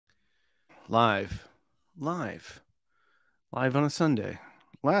Live on a Sunday.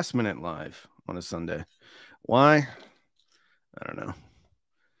 Last minute live on a Sunday. Why? I don't know.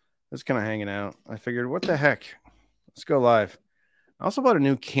 Just kind of hanging out. I figured, what the heck? Let's go live. I also bought a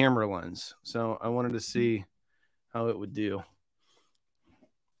new camera lens, so I wanted to see how it would do.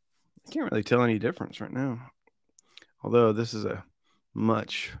 I can't really tell any difference right now. Although this is a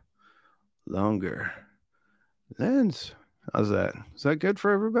much longer lens. How's that? Is that good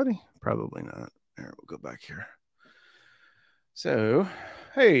for everybody? Probably not. There, we'll go back here. So,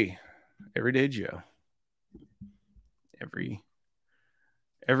 hey, Everyday Joe.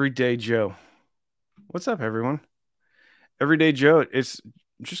 Everyday Joe. What's up, everyone? Everyday Joe. It's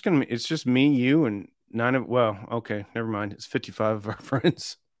just me, you, and okay, never mind. It's 55 of our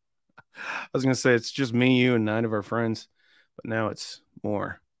friends. I was gonna say it's just me, you, and 9 of our friends, but now it's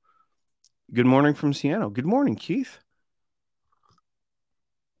more. Good morning from Seattle. Good morning, Keith.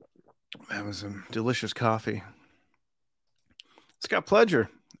 I'm having some delicious coffee. Scott Pledger.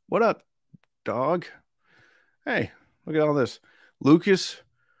 What up, dog? Hey, look at all this. Lucas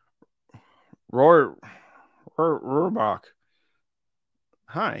Rohrbach.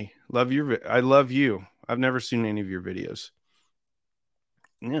 Hi, I love you. I've never seen any of your videos.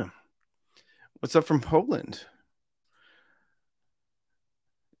 Yeah. What's up from Poland?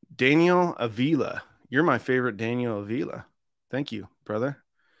 Daniel Avila. You're my favorite Daniel Avila. Thank you, brother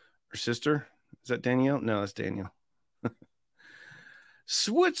or sister. Is that Danielle? No, that's Daniel.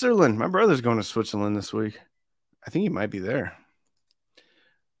 Switzerland. My brother's going to Switzerland this week. I think he might be there.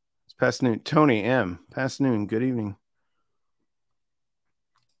 It's past noon. Tony M. Past noon. Good evening.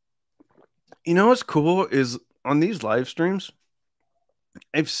 You know what's cool is on these live streams,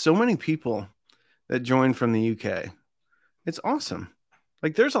 I have so many people that join from the UK. It's awesome.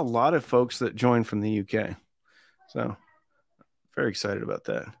 Like there's a lot of folks that join from the UK. So very excited about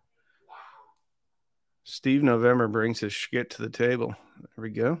that. Steve November brings his shit to the table. There we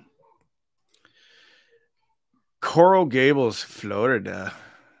go. Coral Gables, Florida.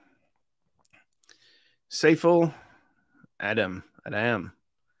 Saiful Adam.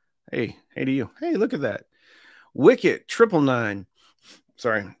 Hey to you. Hey, look at that. Wicket 999.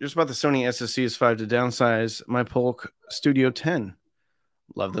 Sorry, just about the Sony SSC is 5 to downsize my Polk Studio 10.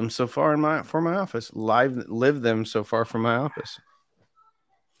 Love them so far for my office. Live them so far from my office.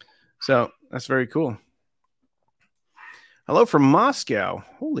 So that's very cool. Hello from Moscow.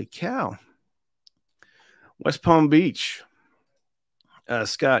 Holy cow. West Palm Beach.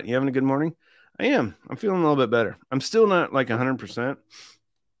 Scott, you having a good morning? I am. I'm feeling a little bit better. I'm still not like 100%.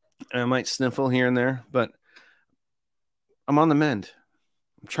 I might sniffle here and there, but I'm on the mend.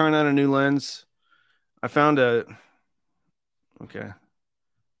 I'm trying out a new lens. I found okay.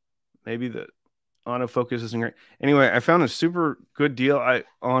 Maybe the autofocus isn't great. Anyway, I found a super good deal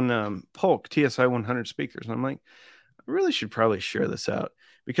on Polk TSI 100 speakers. And I'm like, I really should probably share this out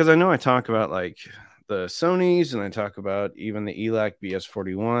because I know I talk about like the Sonys and I talk about even the ELAC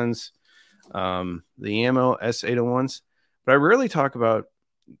BS41s, the Ammo S801s, but I rarely talk about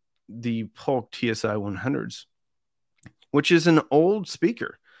the Polk TSI 100s, which is an old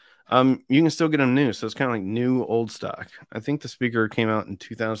speaker. You can still get them new, so it's kind of like new old stock. I think the speaker came out in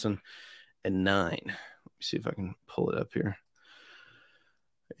 2009. Let me see if I can pull it up here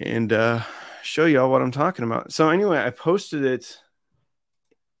and show y'all what I'm talking about. So anyway, I posted it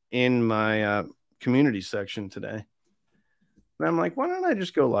in my community section today. And I'm like, why don't I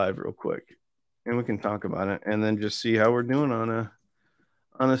just go live real quick and we can talk about it and then just see how we're doing on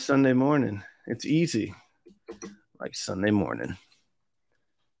a Sunday morning. It's easy. Like Sunday morning.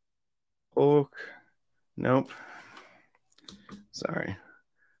 Polk. Nope. Sorry.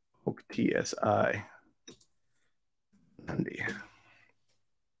 Polk TSI. Let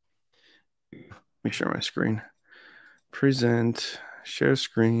me share my screen. Present. Share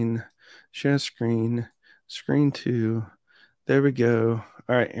screen. Share screen. Screen 2. There we go.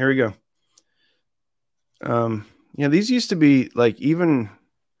 All right, here we go. Yeah, these used to be like even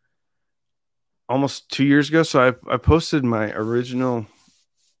almost 2 years ago. So I posted my original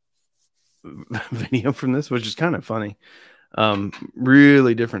video from this, which is kind of funny.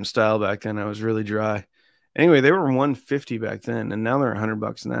 Really different style back then. I was really dry. Anyway, they were $150 back then, and now they're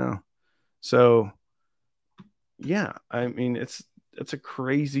 $100 now. So yeah, I mean it's a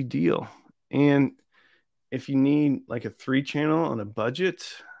crazy deal. And if you need like a 3-channel on a budget,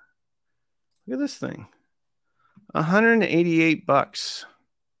 look at this thing. $188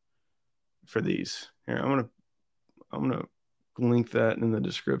 for these. Here, I'm gonna link that in the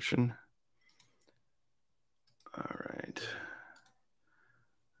description. All right.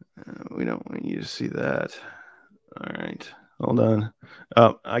 We don't want you to see that. All right. Hold on.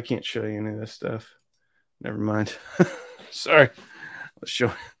 Oh, I can't show you any of this stuff. Never mind. Sorry.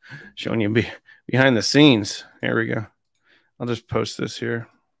 Showing you behind the scenes. Here we go. I'll just post this here.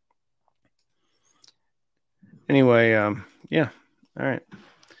 Anyway, yeah. All right.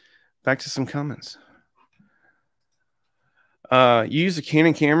 Back to some comments. You use a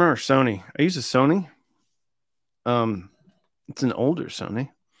Canon camera or Sony? I use a Sony. It's an older Sony.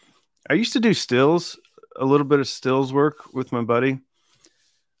 I used to do stills, a little bit of stills work with my buddy.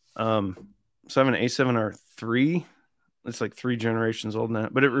 So I have an A7R3. It's like 3 generations old now,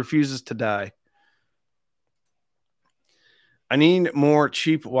 but it refuses to die. I need more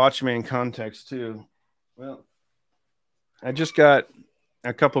cheap Watchman contacts too. Well, I just got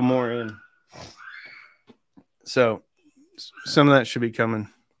a couple more in. So some of that should be coming.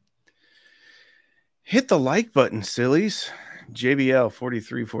 Hit the like button, sillies. JBL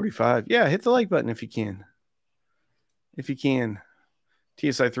 4345. Yeah, hit the like button if you can. If you can.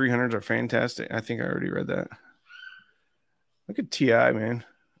 TSI 300s are fantastic. I think I already read that. Look at TI, man.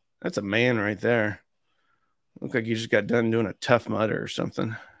 That's a man right there. Look like you just got done doing a Tough Mudder or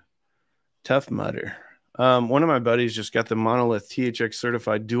something. Tough Mudder. One of my buddies just got the Monolith THX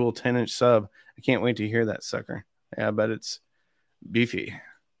certified dual 10-inch sub. I can't wait to hear that sucker. Yeah, I bet it's beefy.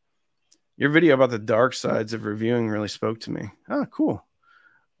 Your video about the dark sides of reviewing really spoke to me. Oh, cool.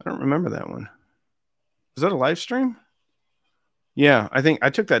 I don't remember that one. Was that a live stream? Yeah, I think I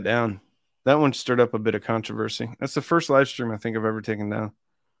took that down. That one stirred up a bit of controversy. That's the first live stream I think I've ever taken down.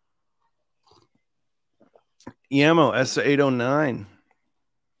 Yamo S809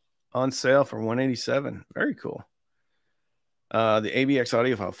 on sale for $187. Very cool. The ABX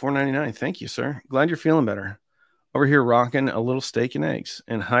audio file, $499. Thank you, sir. Glad you're feeling better. Over here rocking a little steak and eggs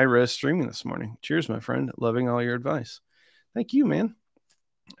and high-res streaming this morning. Cheers, my friend. Loving all your advice. Thank you, man.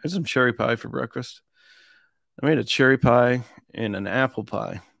 I had some cherry pie for breakfast. I made a cherry pie and an apple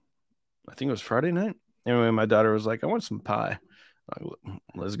pie. I think it was Friday night. Anyway, my daughter was like, I want some pie.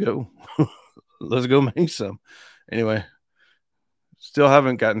 Let's go. Let's go make some. Anyway, still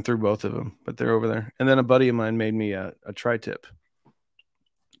haven't gotten through both of them, but they're over there. And then a buddy of mine made me a tri-tip.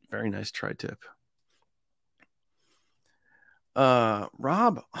 Very nice tri-tip.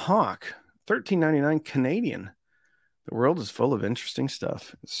 Rob Hawk, $13.99 Canadian. The world is full of interesting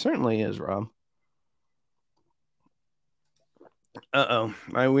stuff. It certainly is, Rob.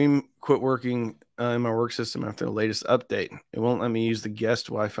 My Weem quit working in my work system after the latest update. It won't let me use the guest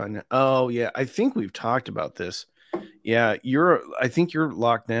Wi-Fi now. Oh, yeah. I think we've talked about this. Yeah, I think you're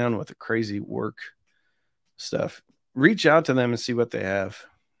locked down with the crazy work stuff. Reach out to them and see what they have.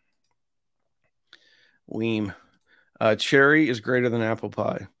 Weem. Cherry is greater than apple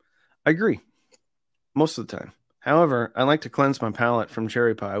pie. I agree. Most of the time. However, I like to cleanse my palate from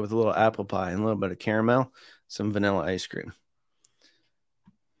cherry pie with a little apple pie and a little bit of caramel, some vanilla ice cream.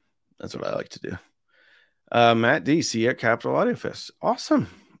 That's what I like to do. Matt D, see you at Capital Audio Fest. Awesome.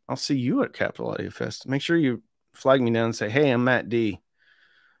 I'll see you at Capital Audio Fest. Make sure you flag me down and say, hey, I'm Matt D. You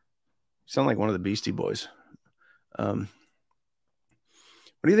sound like one of the Beastie Boys. What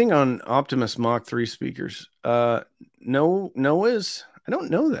do you think on Optimus Mach 3 speakers? No is, I don't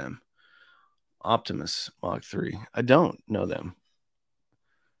know them. Optimus Mach 3. I don't know them.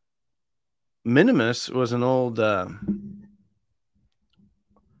 Minimus was an old, that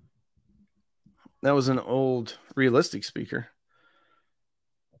was an old realistic speaker.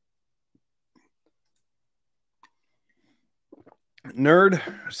 Nerd,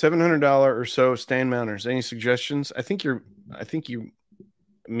 $700 or so stand mounters. Any suggestions? I think you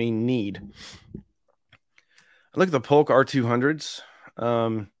mean need. I look at the Polk R200s.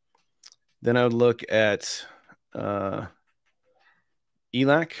 Then I would look at ELAC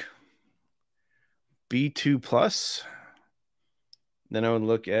B2 Plus. Then I would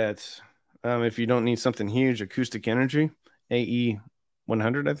look at, if you don't need something huge, Acoustic Energy AE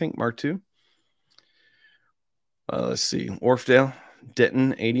 100, I think, Mark II. Let's see, Wharfdale,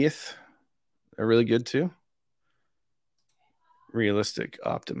 Denton 80th. They're really good too. Realistic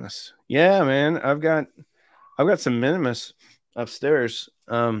Optimus. Yeah, man. I've got some Minimus upstairs.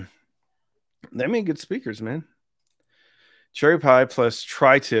 They make good speakers, man. Cherry pie plus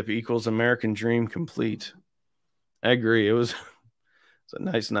tri-tip equals American Dream complete. I agree. It was a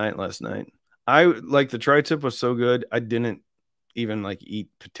nice night last night. The tri-tip was so good. I didn't even eat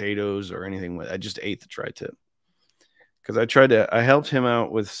potatoes or anything with it. I just ate the tri-tip. Because I helped him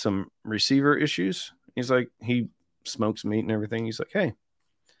out with some receiver issues. He's like, he smokes meat and everything. He's like, hey,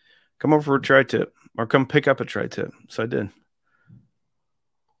 come over for a tri-tip or come pick up a tri-tip. So I did.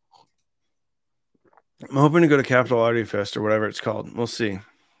 I'm hoping to go to Capital Audio Fest or whatever it's called. We'll see.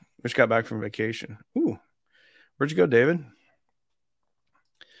 Just got back from vacation. Ooh. Where'd you go, David?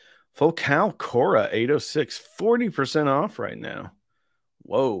 Full Cal Cora 806, 40% off right now.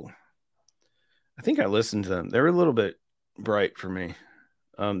 Whoa. I think I listened to them. They were a little bit bright for me.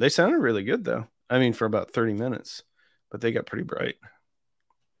 They sounded really good, though. I mean, for about 30 minutes, but they got pretty bright.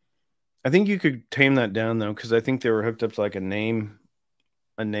 I think you could tame that down, though, because I think they were hooked up to like a name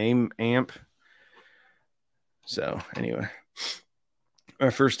amp. So, anyway. My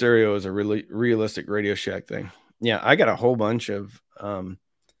first stereo is a really realistic Radio Shack thing. Yeah, I got a whole bunch of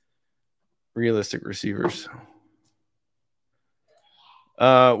realistic receivers.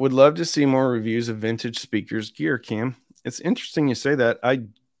 Would love to see more reviews of vintage speakers gear, Cam. It's interesting you say that. I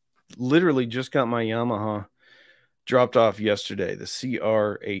literally just got my Yamaha dropped off yesterday, the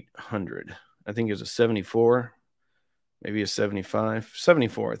CR800. I think it was a 74, maybe a 75,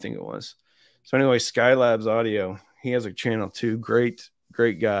 74, I think it was. So anyway, Skylabs Audio, he has a channel too. Great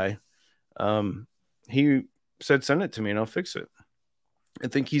guy. He said, send it to me and I'll fix it. I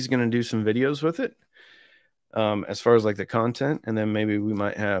think he's going to do some videos with it. As far as like the content, and then maybe we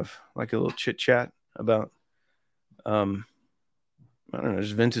might have like a little chit chat about, I don't know,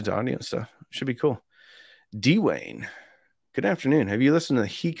 just vintage audio stuff. Should be cool. D-Wayne, good afternoon. Have you listened to the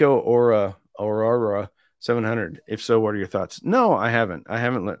Hiko Aurora 700? If so, what are your thoughts? No, I haven't. I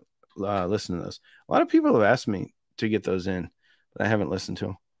haven't listened to those. A lot of people have asked me to get those in, but I haven't listened to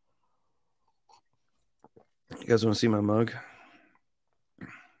them. You guys want to see my mug?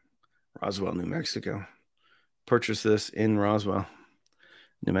 Roswell, New Mexico. Purchase this in Roswell,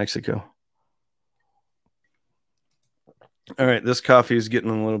 New Mexico. All right, this coffee is getting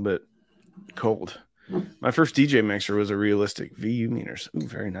a little bit cold. My first DJ mixer was a realistic VU meters. Ooh,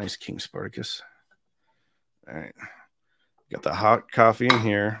 very nice, King Spartacus. All right, got the hot coffee in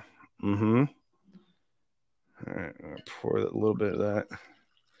here. All right, I'm gonna pour a little bit of that.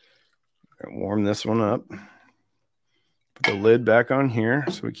 Warm this one up. Put the lid back on here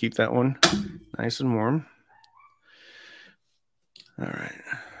so we keep that one nice and warm. All right.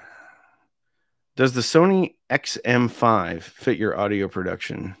 Does the Sony XM5 fit your audio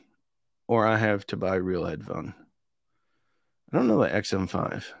production, or I have to buy real headphone? I don't know the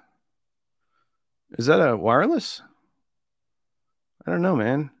XM5. Is that a wireless? I don't know,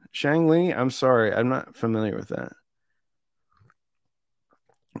 man. Shang Li, I'm sorry. I'm not familiar with that.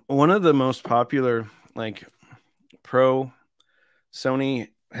 One of the most popular, like, pro Sony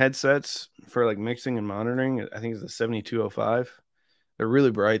headsets for like mixing and monitoring, I think is the 7205. They're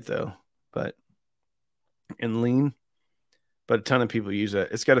really bright though, and lean. But a ton of people use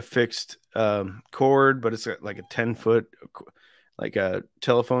that. It's got a fixed cord, but it's got like a 10-foot, like a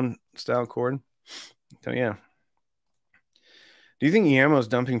telephone style cord. So yeah. Do you think Yamo's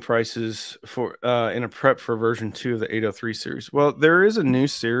dumping prices for in a prep for version 2 of the 803 series? Well, there is a new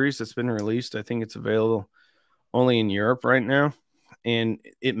series that's been released. I think it's available only in Europe right now, and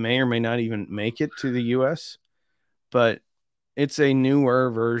it may or may not even make it to the US, but it's a newer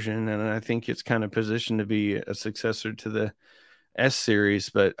version, and I think it's kind of positioned to be a successor to the S series,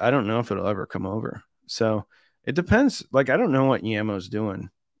 but I don't know if it'll ever come over. So it depends. Like, I don't know what Yamo's doing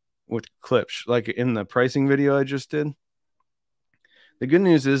with clips. Like in the pricing video I just did, the good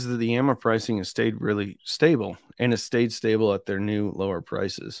news is that the Yamo pricing has stayed really stable, and it's stayed stable at their new lower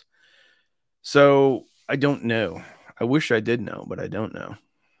prices. So I don't know. I wish I did know, but I don't know.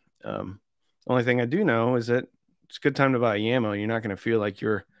 Only thing I do know is that it's a good time to buy a Yamo. You're not going to feel like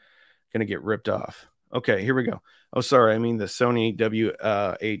you're going to get ripped off. Okay, here we go. Oh, sorry. I mean the Sony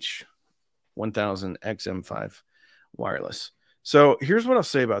WH-1000 XM5 wireless. So here's what I'll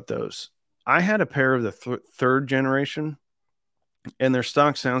say about those. I had a pair of the third generation, and their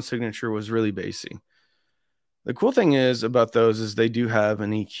stock sound signature was really bassy. The cool thing is about those is they do have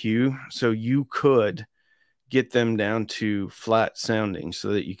an EQ, so you could get them down to flat sounding so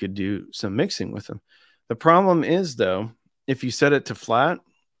that you could do some mixing with them. The problem is, though, if you set it to flat,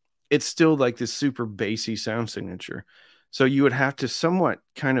 it's still like this super bassy sound signature. So you would have to somewhat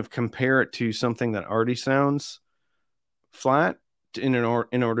kind of compare it to something that already sounds flat in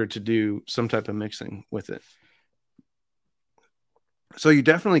order to do some type of mixing with it. So you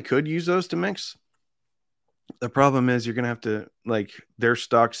definitely could use those to mix. The problem is you're going to have to, like, their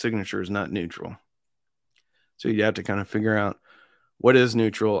stock signature is not neutral. So you have to kind of figure out what is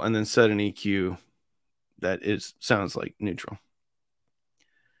neutral and then set an EQ that sounds like neutral.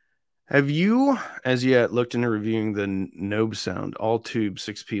 Have you, as yet, looked into reviewing the Nobe Sound all-tube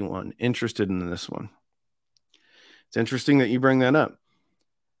 6P1? Interested in this one? It's interesting that you bring that up.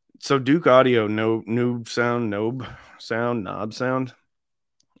 So Duke Audio, Nobe Sound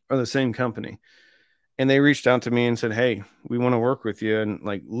are the same company. And they reached out to me and said, hey, we want to work with you. And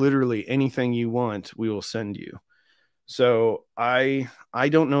like literally anything you want, we will send you. So I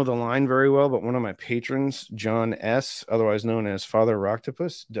don't know the line very well, but one of my patrons, John S., otherwise known as Father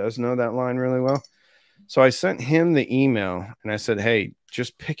Roctopus, does know that line really well. So I sent him the email and I said, hey,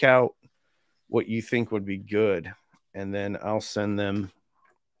 just pick out what you think would be good, and then I'll send them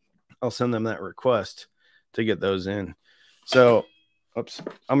that request to get those in. So, oops,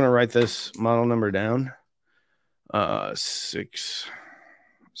 I'm going to write this model number down.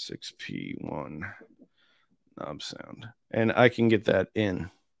 6P1 knob sound, and I can get that in, and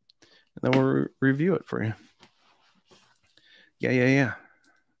then we'll review it for you. Yeah.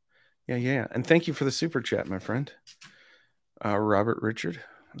 And thank you for the super chat, my friend. Robert Richard.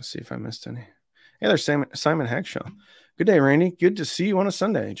 Let's see if I missed any. Hey, there's Simon Hagshaw. Good day, Randy. Good to see you on a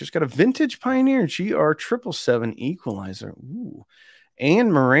Sunday. Just got a vintage Pioneer GR777 equalizer. Ooh.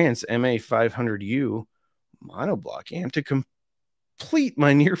 And Marantz MA500U monoblock amp to complete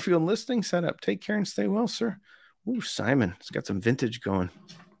my near field listening setup. Take care and stay well, sir. Ooh, Simon. It's got some vintage going.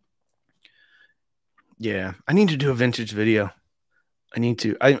 Yeah, I need to do a vintage video. I need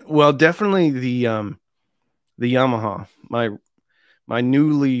to. Well, definitely the Yamaha. My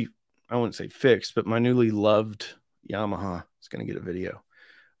newly, I wouldn't say fixed, but my newly loved Yamaha is going to get a video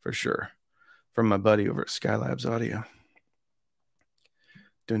for sure from my buddy over at Skylabs Audio.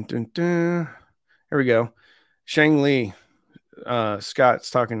 Dun, dun, dun. Here we go. Shang Li,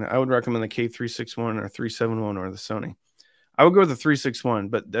 Scott's talking. I would recommend the K361 or 371 or the Sony. I would go with the 361,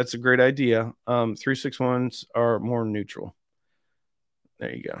 but that's a great idea. 361s are more neutral.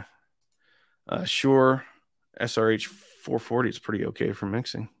 There you go. Shure SRH 440 is pretty okay for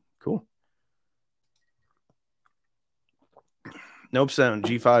mixing. Cool. Nope Sound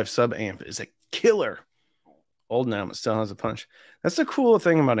G5 sub amp is a killer. Old now, but still has a punch. That's the cool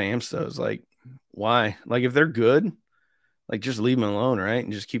thing about amps, though, is like, why? Like, if they're good, like, just leave them alone, right?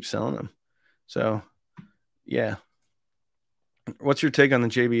 And just keep selling them. So, yeah. What's your take on the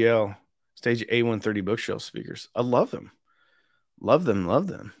JBL Stage A130 bookshelf speakers? I love them. Love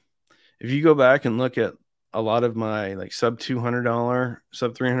them. If you go back and look at a lot of my like sub $200,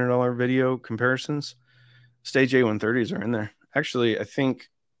 sub $300 video comparisons, Stage A130s are in there. Actually, I think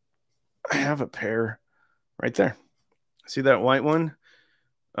I have a pair right there. See that white one?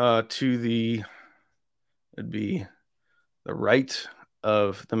 It'd be the right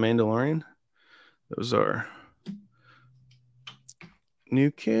of the Mandalorian. Those are new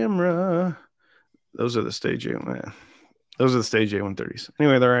camera. Those are the Stage A. Those are the Stage A130s.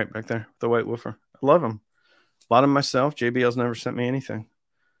 Anyway, they're right back there. The white woofer. I love them. Bought them myself. JBL's never sent me anything.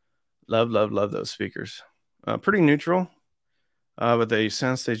 Love those speakers. Pretty neutral, but they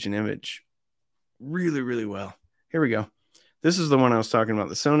soundstage and image really well. Here we go. This is the one I was talking about.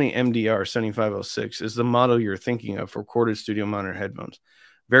 The Sony MDR 7506 is the model you're thinking of for recorded studio monitor headphones.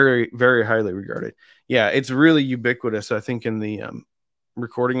 Very highly regarded. Yeah, it's really ubiquitous, I think, in the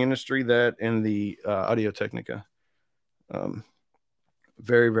recording industry, that and the Audio-Technica.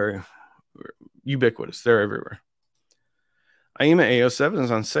 Very ubiquitous. They're everywhere. IEMA A07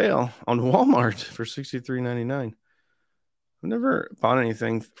 is on sale on Walmart for $63.99. I've never bought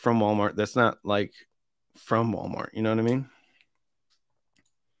anything from Walmart that's not like from Walmart. You know what I mean?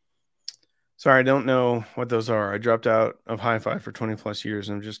 Sorry, I don't know what those are. I dropped out of hi-fi for 20 plus years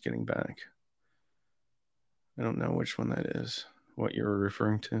and I'm just getting back. I don't know which one that is, what you're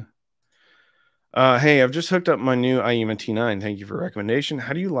referring to. Hey, I've just hooked up my new IEMA T9. Thank you for recommendation.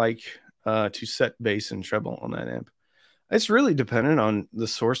 How do you like to set bass and treble on that amp? It's really dependent on the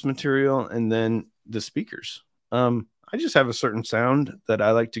source material and then the speakers. I just have a certain sound that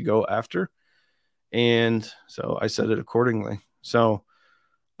I like to go after, and so I set it accordingly. So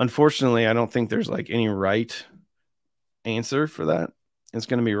unfortunately, I don't think there's like any right answer for that. It's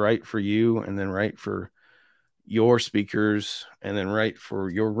going to be right for you, and then right for your speakers, and then right for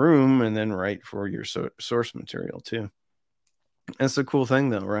your room, and then right for your source material too. That's the cool thing,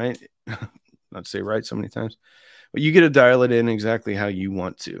 though, right? Not to say right so many times, but you get to dial it in exactly how you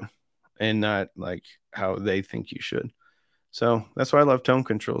want to, and not like how they think you should. So that's why I love tone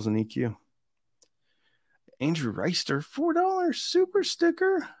controls and EQ. Andrew Reister, $4 super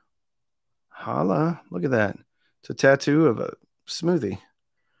sticker. Holla. Look at that. It's a tattoo of a smoothie.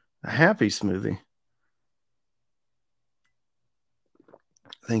 A happy smoothie.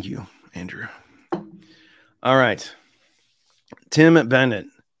 Thank you, Andrew. All right. Tim Bennett,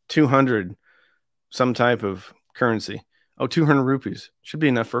 200, some type of currency. Oh, 200 rupees. Should be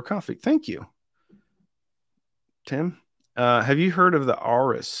enough for a coffee. Thank you, Tim. Have you heard of the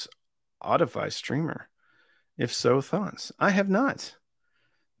Aorus Audify streamer? If so, thoughts? I have not.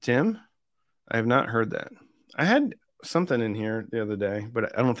 Tim, I have not heard that. I had something in here the other day,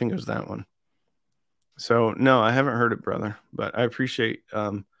 but I don't think it was that one. So no, I haven't heard it, brother, but I appreciate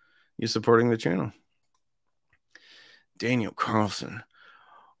you supporting the channel. Daniel Carlson,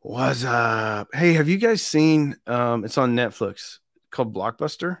 what's up? Hey, have you guys seen? It's on Netflix called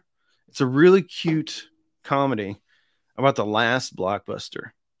Blockbuster. It's a really cute comedy about the last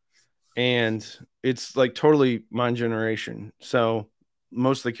Blockbuster, and it's like totally my generation. So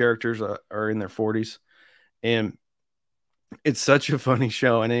most of the characters are in their 40s, and it's such a funny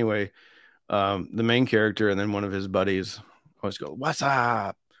show. And anyway, the main character and then one of his buddies always go, "What's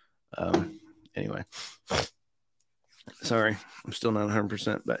up?" Anyway, sorry, I'm still not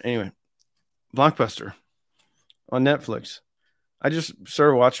 100%, but anyway, Blockbuster on Netflix. I just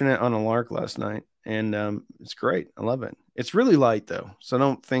started watching it on a lark last night, and it's great. I love it. It's really light though, so I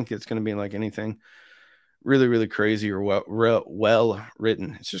don't think it's going to be like anything really, really crazy or well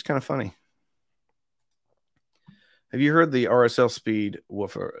written. It's just kind of funny. Have you heard the RSL Speed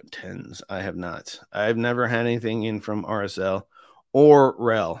woofer 10s? I have not. I've never had anything in from RSL or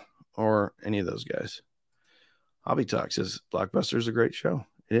Rel or any of those guys. Hobby Talk says Blockbuster is a great show.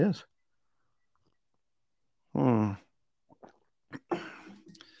 It is.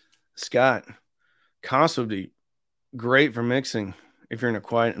 Scott, cost would be great for mixing if you're in a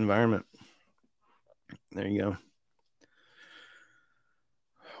quiet environment. There you go.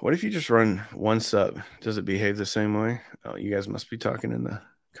 What if you just run one sub? Does it behave the same way? Oh, you guys must be talking in the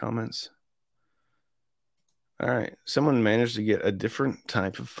comments. All right. Someone managed to get a different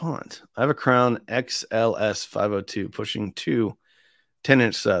type of font. I have a Crown XLS 502 pushing two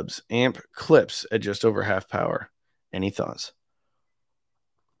 10-inch subs. Amp clips at just over half power. Any thoughts?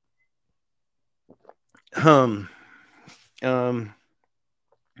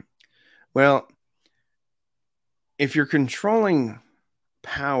 Well, if you're controlling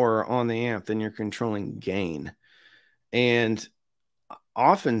power on the amp, then you're controlling gain. And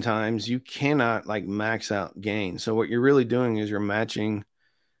oftentimes you cannot like max out gain. So what you're really doing is you're matching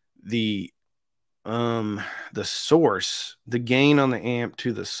the source, the gain on the amp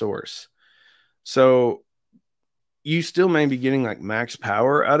to the source. So you still may be getting like max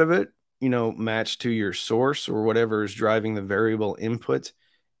power out of it, you know, matched to your source or whatever is driving the variable input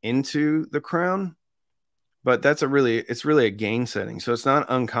into the crown. But it's really a gain setting. So it's not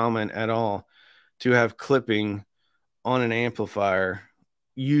uncommon at all to have clipping on an amplifier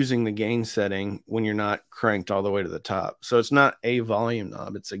using the gain setting when you're not cranked all the way to the top. So it's not a volume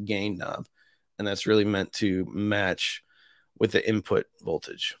knob, it's a gain knob. And that's really meant to match with the input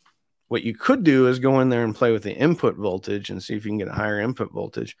voltage. What you could do is go in there and play with the input voltage and see if you can get a higher input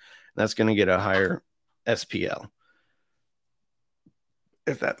voltage. That's going to get a higher SPL,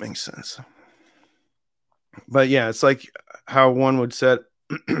 if that makes sense. But yeah, it's like how one would set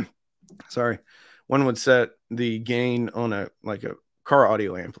one would set the gain on a car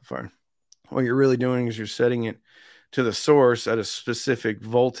audio amplifier. What you're really doing is you're setting it to the source at a specific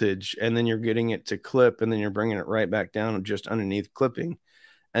voltage, and then you're getting it to clip, and then you're bringing it right back down just underneath clipping.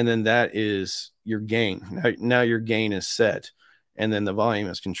 And then that is your gain. Now your gain is set, and then the volume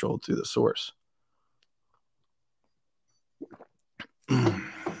is controlled through the source.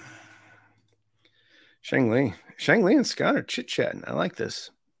 Shang Li and Scott are chit-chatting. I like this.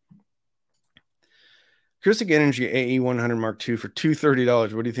 Acoustic Energy AE100 Mark II for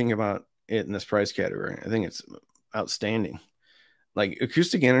 $230. What do you think about it in this price category? I think it's outstanding. Like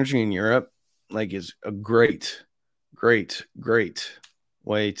Acoustic Energy in Europe, like is a great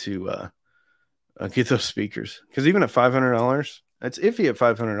way to get those speakers. Because even at $500, that's iffy at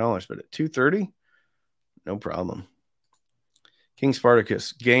 $500, but at $230, no problem. King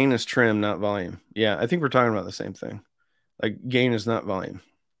Spartacus, gain is trim, not volume. Yeah, I think we're talking about the same thing. Like gain is not volume.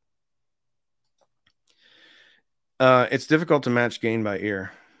 It's difficult to match gain by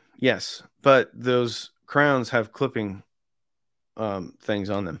ear. Yes, but those crowns have clipping things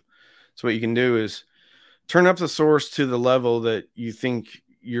on them. So what you can do is turn up the source to the level that you think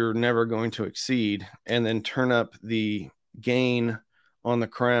you're never going to exceed, and then turn up the gain on the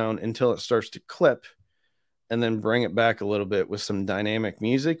crown until it starts to clip, and then bring it back a little bit with some dynamic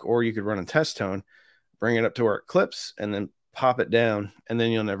music, or you could run a test tone, bring it up to where it clips, and then pop it down, and then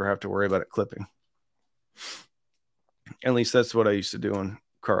you'll never have to worry about it clipping. At least that's what I used to do on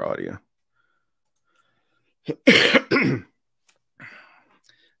car audio.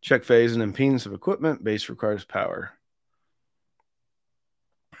 Check phase and impedance of equipment. Bass requires power.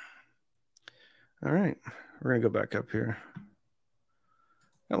 All right. We're going to go back up here.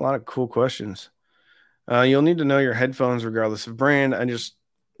 Got a lot of cool questions. You'll need to know your headphones regardless of brand. I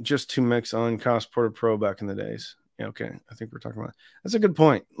just to mix on Cost Porter Pro back in the days. Yeah, okay. I think we're talking about that's a good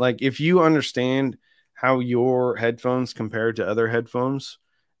point. Like if you understand how your headphones compare to other headphones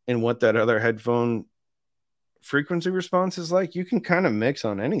and what that other headphone frequency response is like, you can kind of mix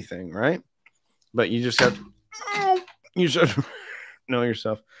on anything, right? But you just have to, you should know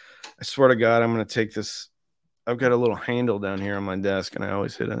yourself. I swear to God, I'm going to take this. I've got a little handle down here on my desk, and I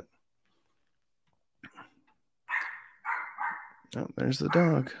always hit it. Oh, there's the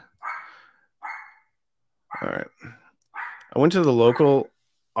dog. All right. I went to the local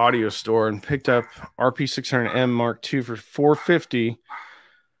audio store and picked up RP600M Mark II for $450.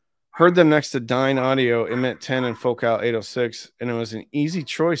 Heard them next to Dine Audio, Emit 10, and Focal 806, and it was an easy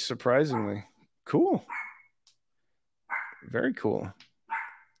choice, surprisingly. Cool. Very cool.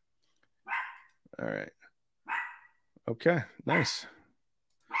 All right. Okay, nice.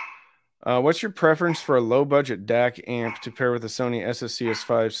 What's your preference for a low-budget DAC amp to pair with the Sony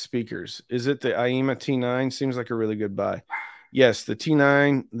SSCS5 speakers? Is it the IEMA T9? Seems like a really good buy. Yes, the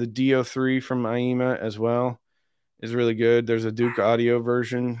T9, the DO3 from IEMA as well is really good. There's a Duke Audio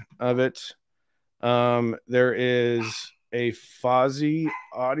version of it. There is a Fozzy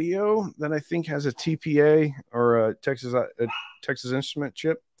Audio that I think has a TPA or a Texas Instrument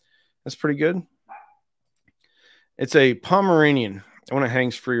chip. That's pretty good. It's a Pomeranian. I want to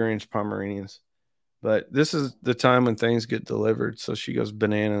hangs free range Pomeranians, but this is the time when things get delivered. So she goes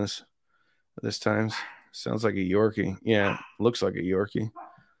bananas this time. Sounds like a Yorkie. Yeah, looks like a Yorkie.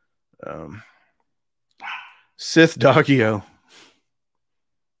 Sith Doggio.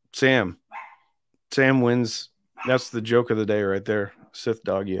 Sam wins. That's the joke of the day right there. Sith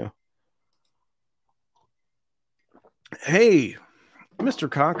Doggio. Hey, Mr.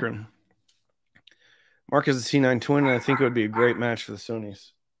 Cochran. Mark has a T9 Twin, and I think it would be a great match for the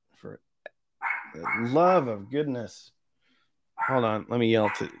Sonys. For the love of goodness. Hold on. Let me yell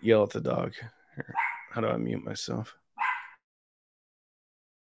at the dog. Here. How do I mute myself?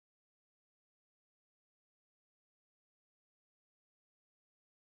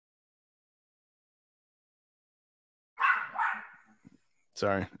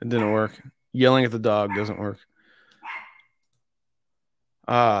 Sorry, it didn't work. Yelling at the dog doesn't work.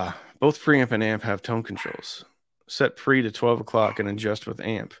 Both preamp and amp have tone controls. Set pre to 12 o'clock and adjust with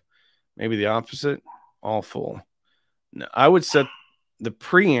amp. Maybe the opposite, all full. No, I would set the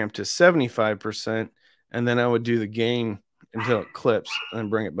preamp to 75%, and then I would do the gain until it clips, and then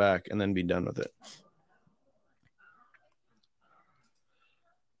bring it back, and then be done with it.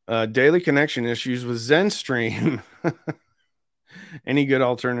 Daily connection issues with ZenStream. Any good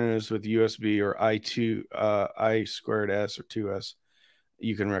alternatives with USB or I squared S or 2S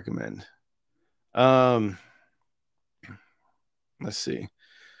you can recommend? Let's see.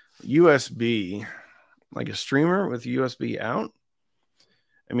 USB, like a streamer with USB out.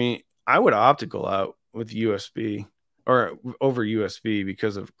 I mean, I would optical out with USB or over USB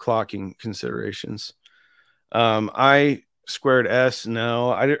because of clocking considerations. I squared S, no.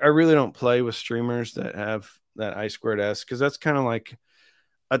 I really don't play with streamers that have that I squared S because that's kind of like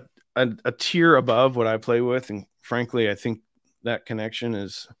a tier above what I play with. And frankly, I think that connection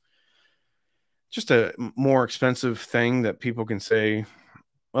is just a more expensive thing that people can say,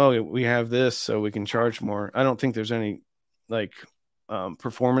 oh, we have this, so we can charge more. I don't think there's any like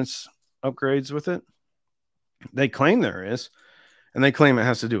performance upgrades with it. They claim there is, and they claim it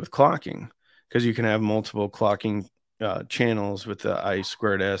has to do with clocking because you can have multiple clocking channels with the I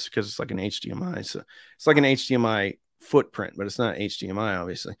squared S because it's like an HDMI. So it's like an HDMI footprint, but it's not HDMI,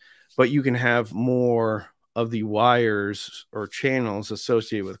 obviously. But you can have more of the wires or channels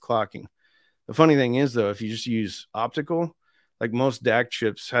associated with clocking. The funny thing is, though, if you just use optical, like most DAC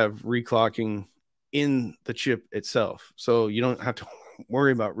chips have reclocking in the chip itself. So you don't have to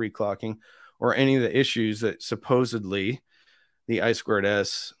worry about reclocking or any of the issues that supposedly the I squared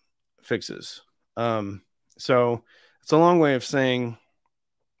S fixes. So it's a long way of saying,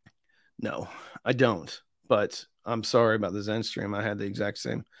 no, I don't. But I'm sorry about the ZenStream. I had the exact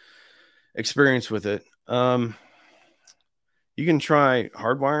same experience with it. You can try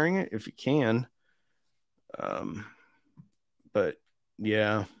hardwiring it if you can. But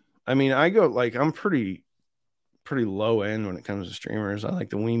yeah, I mean, I go like I'm pretty low end when it comes to streamers. I like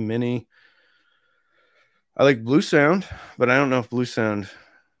the Wii Mini. I like Blue Sound, but I don't know if Blue Sound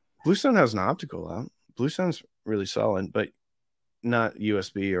has an optical out. Blue Sound's really solid, but not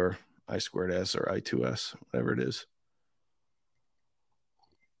USB or I squared S or I2S, whatever it is.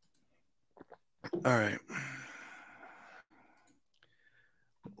 All right.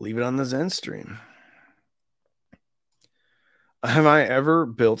 Leave it on the ZenStream. Have I ever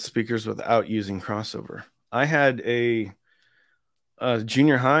built speakers without using crossover? I had a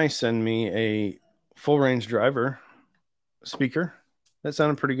junior high send me a full range driver speaker that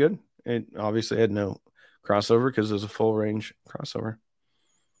sounded pretty good. It obviously had no crossover because it was a full range crossover.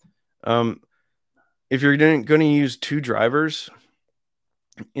 if you're going to use 2 drivers,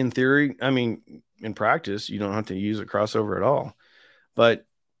 in theory, I mean, in practice, you don't have to use a crossover at all. But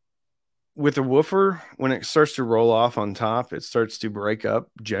with a woofer, when it starts to roll off on top, it starts to break up,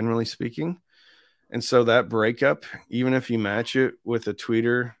 generally speaking. And so that breakup, even if you match it with a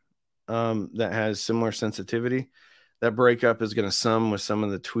tweeter that has similar sensitivity, that breakup is going to sum with some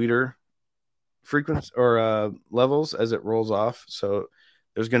of the tweeter frequency or levels as it rolls off. So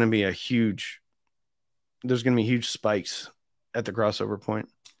there's going to be huge spikes at the crossover point,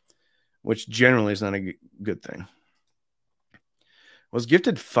 which generally is not a good thing. Was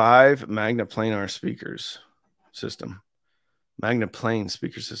gifted 5 Magna Planar speakers system. Magna Plane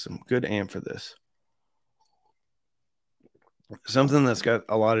speaker system. Good amp for this. Something that's got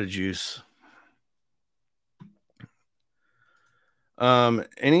a lot of juice.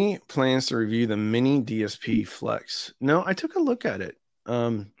 Any plans to review the mini DSP Flex? No, I took a look at it.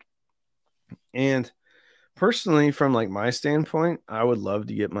 And personally, from like my standpoint, I would love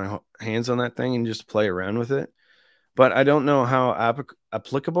to get my hands on that thing and just play around with it. But I don't know how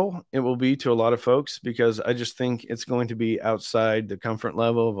applicable it will be to a lot of folks, because I just think it's going to be outside the comfort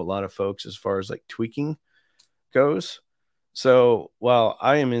level of a lot of folks as far as like tweaking goes. So while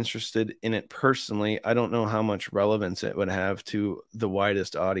I am interested in it personally, I don't know how much relevance it would have to the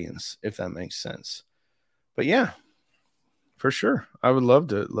widest audience, if that makes sense. But yeah, for sure. I would love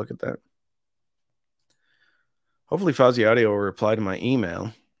to look at that. Hopefully Fuzzy Audio will reply to my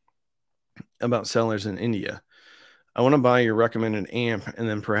email about sellers in India. I want to buy your recommended amp and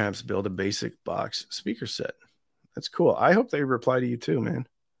then perhaps build a basic box speaker set. That's cool. I hope they reply to you too, man.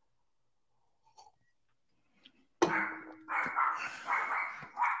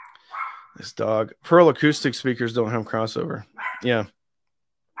 This dog. Pearl acoustic speakers don't have crossover. Yeah.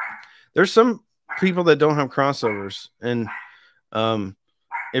 There's some people that don't have crossovers. And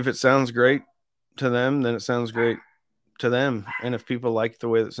if it sounds great to them, then it sounds great to them. And if people like the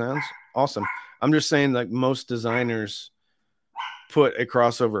way it sounds, awesome. I'm just saying, like, most designers put a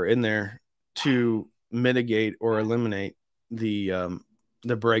crossover in there to mitigate or eliminate the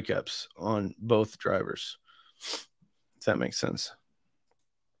breakups on both drivers. If that makes sense.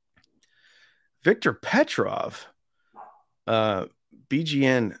 Victor Petrov,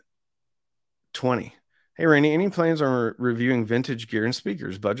 BGN 20. Hey, Rainey, any plans on reviewing vintage gear and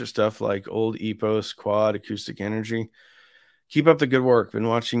speakers? Budget stuff like old EPOS, Quad, Acoustic Energy. Keep up the good work. Been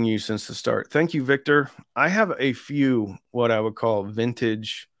watching you since the start. Thank you, Victor. I have a few what I would call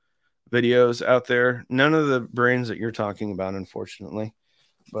vintage videos out there. None of the brands that you're talking about, unfortunately.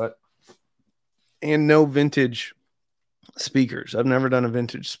 And no vintage speakers. I've never done a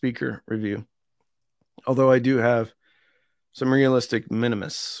vintage speaker review. Although I do have some realistic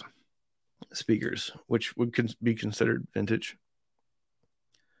Minimus speakers, which would be considered vintage.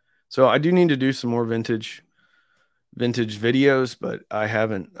 So I do need to do some more vintage videos, but I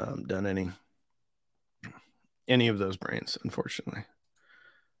haven't done any of those brands, unfortunately.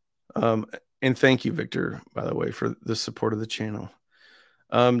 And thank you, Victor, by the way, for the support of the channel.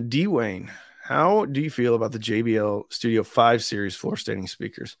 D Wayne, how do you feel about the JBL Studio 5 series floor standing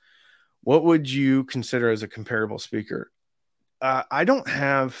speakers? What would you consider as a comparable speaker? I don't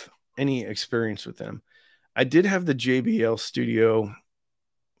have any experience with them. I did have the JBL Studio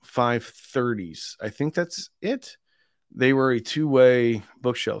 530s. I think that's it. They were a 2-way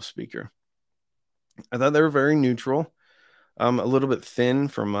bookshelf speaker. I thought they were very neutral, a little bit thin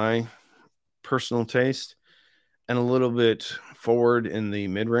for my personal taste, and a little bit forward in the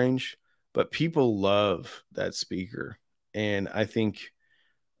mid-range. But people love that speaker. And I think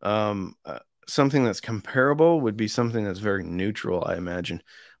something that's comparable would be something that's very neutral, I imagine.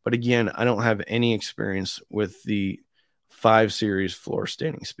 But again, I don't have any experience with the 5 series floor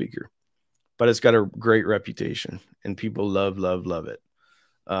standing speaker, but it's got a great reputation and people love it.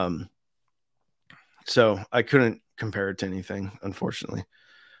 So I couldn't compare it to anything, unfortunately.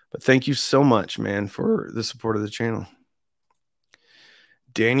 But thank you so much, man, for the support of the channel.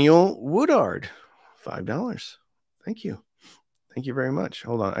 Daniel Woodard, $5. Thank you. Thank you very much.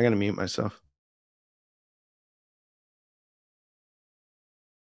 Hold on. I got to mute myself.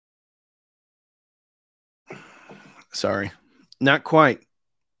 Sorry. Not quite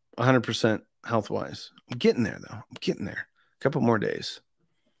 100% health-wise. I'm getting there, though. I'm getting there. A couple more days.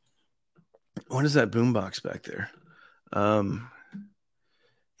 What is that boombox back there?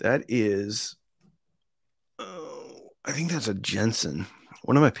 That is, I think that's a Jensen.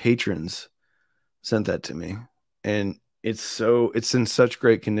 One of my patrons sent that to me, and it's in such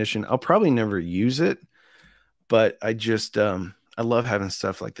great condition. I'll probably never use it, but I just I love having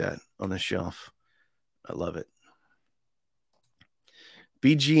stuff like that on the shelf. I love it.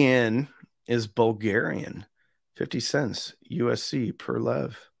 BGN is Bulgarian, 50 cents USC per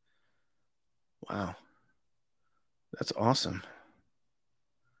lev. Wow. That's awesome.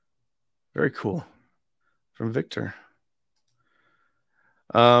 Very cool. From Victor.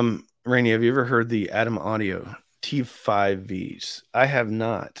 Rainey, have you ever heard the Atom Audio T5Vs? I have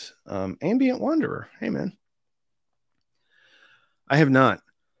not. Ambient Wanderer. Hey, man. I have not.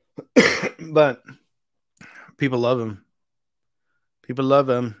 But people love them. People love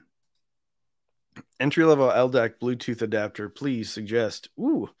them. Entry-level LDAC Bluetooth adapter, please suggest.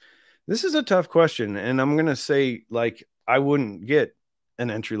 Ooh, this is a tough question. And I'm going to say, like, I wouldn't get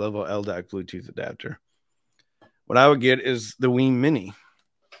an entry-level LDAC Bluetooth adapter. What I would get is the Wii Mini,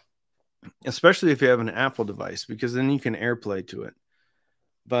 especially if you have an Apple device, because then you can AirPlay to it.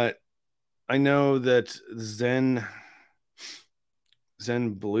 But I know that Zen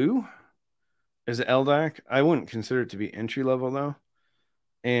Blue is LDAC. I wouldn't consider it to be entry-level, though.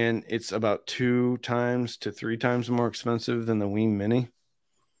 And it's about 2 times to 3 times more expensive than the Wii Mini.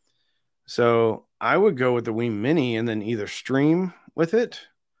 So I would go with the Wii Mini and then either stream with it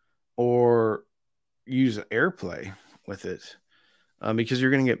or use AirPlay with it, because you're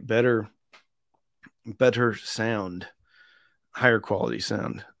going to get better sound, higher quality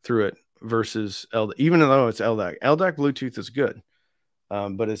sound through it versus LDAC. Even though it's LDAC, Bluetooth is good,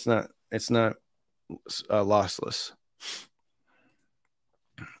 but it's not lossless.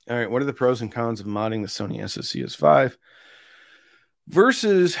 All right, what are the pros and cons of modding the Sony SSCS5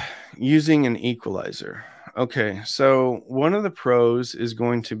 versus using an equalizer? Okay, so one of the pros is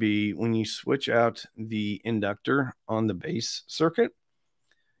going to be when you switch out the inductor on the bass circuit,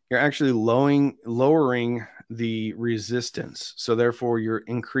 you're actually lowering the resistance. So therefore, you're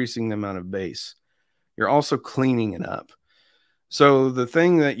increasing the amount of bass. You're also cleaning it up. So the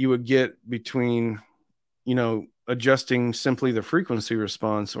thing that you would get between, adjusting simply the frequency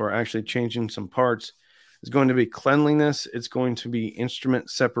response or actually changing some parts is going to be cleanliness. It's going to be instrument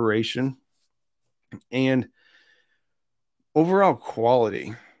separation and overall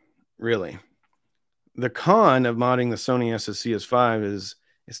quality, really. The con of modding the Sony SSCS5 is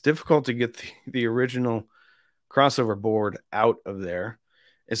it's difficult to get the original crossover board out of there.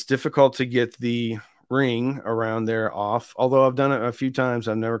 It's difficult to get the ring around there off, although I've done it a few times.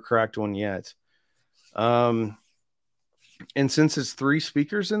 I've never cracked one yet. And since it's 3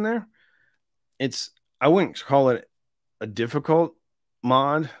 speakers in there, I wouldn't call it a difficult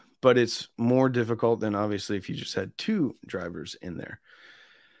mod, but it's more difficult than obviously if you just had 2 drivers in there.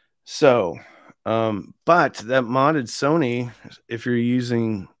 So, but that modded Sony, if you're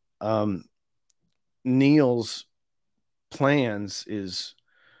using Neil's plans, is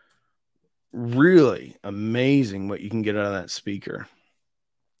really amazing what you can get out of that speaker.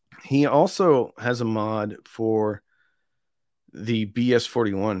 He also has a mod for the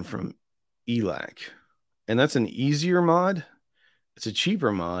BS41 from ELAC, and that's an easier mod. It's a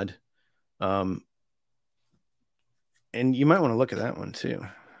cheaper mod, and you might want to look at that one too.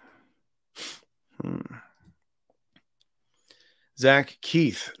 Zach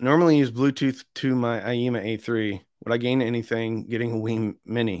Keith, normally use Bluetooth to my IEMA A3. Would I gain anything getting a Wii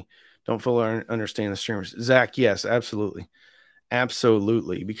Mini? Don't fully understand the streamers. Zach, yes, absolutely.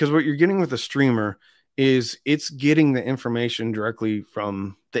 Absolutely. Because what you're getting with a streamer is it's getting the information directly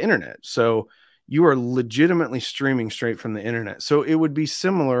from the internet. So you are legitimately streaming straight from the internet. So it would be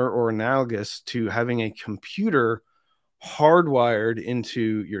similar or analogous to having a computer hardwired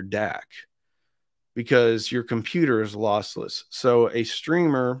into your DAC, because your computer is lossless. So a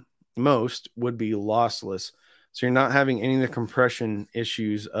streamer, most would be lossless. So you're not having any of the compression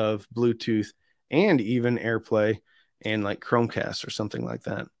issues of Bluetooth and even AirPlay and like Chromecast or something like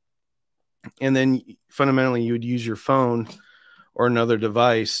that. And then fundamentally you would use your phone or another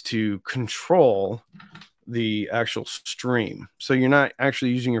device to control the actual stream. So you're not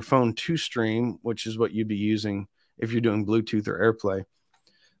actually using your phone to stream, which is what you'd be using if you're doing Bluetooth or AirPlay.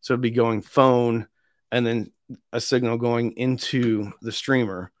 So it'd be going phone and then a signal going into the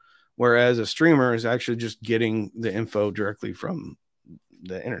streamer, whereas a streamer is actually just getting the info directly from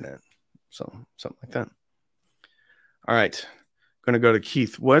the internet. So something like that. All right. Going to go to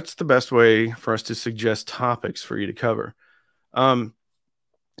Keith. What's the best way for us to suggest topics for you to cover?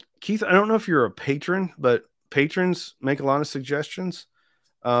 Keith, I don't know if you're a patron, but patrons make a lot of suggestions.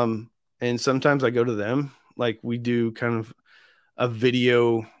 And sometimes I go to them. Like we do kind of a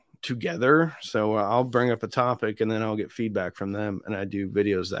video together. So I'll bring up a topic and then I'll get feedback from them. And I do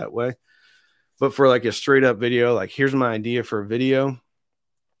videos that way. But for like a straight up video, like here's my idea for a video.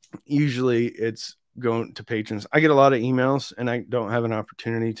 Usually it's going to patrons. I get a lot of emails and I don't have an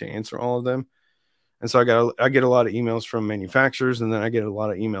opportunity to answer all of them. And so I get a lot of emails from manufacturers, and then I get a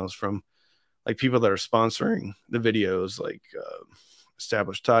lot of emails from like people that are sponsoring the videos, like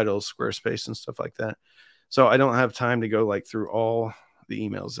established titles, Squarespace and stuff like that. So I don't have time to go like through all the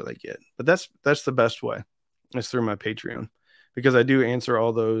emails that I get, but that's the best way. It's through my Patreon, because I do answer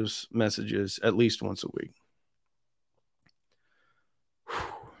all those messages at least once a week.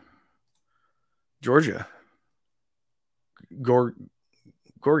 Georgia. Gorgie,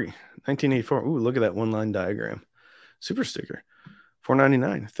 1984. Ooh, look at that one-line diagram. Super sticker.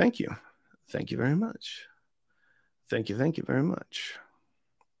 $4.99. Thank you. Thank you very much. Thank you very much.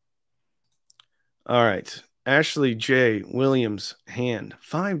 All right. Ashley J. Williams Hand.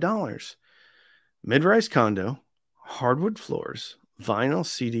 $5. Mid-rise condo, hardwood floors, vinyl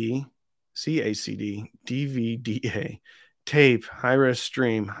CD, CACD, DVD, tape, high-res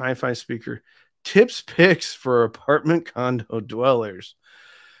stream, hi-fi speaker, tips picks for apartment condo dwellers.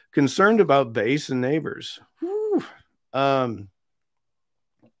 Concerned about bass and neighbors. Woo.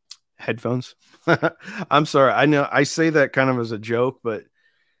 Headphones. I'm sorry. I know I say that kind of as a joke, but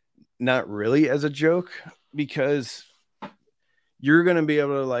not really as a joke, because you're going to be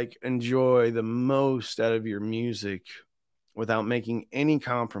able to like enjoy the most out of your music without making any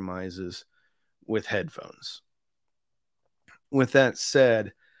compromises with headphones. With that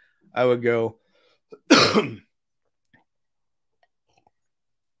said, I would go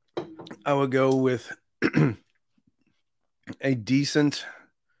with a decent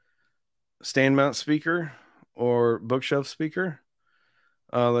stand mount speaker or bookshelf speaker.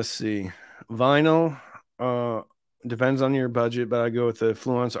 Let's see. Vinyl depends on your budget, but I go with the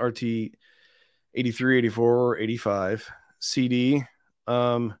Fluence RT 83, 84, or 85. CD,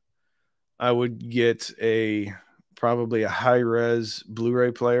 I would get probably a high-res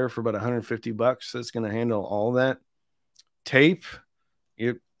Blu-ray player for about $150. That's going to handle all that. Tape,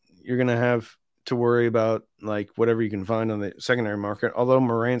 you're going to have to worry about like whatever you can find on the secondary market. Although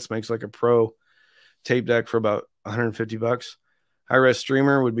Marantz makes like a pro tape deck for about $150. High-res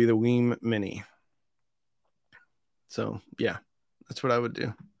streamer would be the Weem Mini. So yeah, that's what I would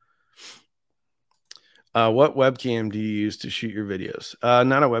do. What webcam do you use to shoot your videos?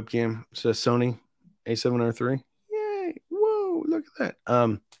 Not a webcam. It's a Sony A7R3. Yay! Whoa! Look at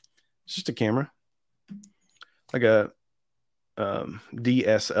that. It's just a camera, like a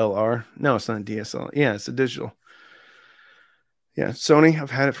DSLR. No, it's not DSLR. Yeah, it's a digital. Yeah, Sony.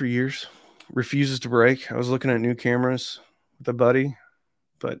 I've had it for years. Refuses to break. I was looking at new cameras with a buddy,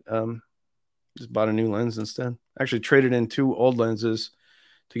 but just bought a new lens instead. Actually traded in 2 old lenses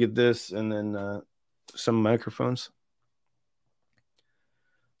to get this, and then some microphones.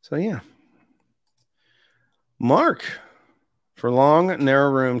 So yeah. Mark, for long,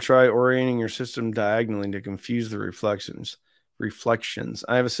 narrow room, try orienting your system diagonally to confuse the reflections.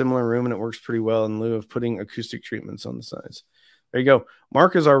 I have a similar room and it works pretty well in lieu of putting acoustic treatments on the sides. There you go.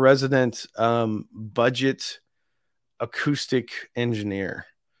 Mark is our resident budget acoustic engineer.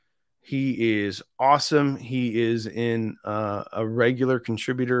 He is awesome. He is in a regular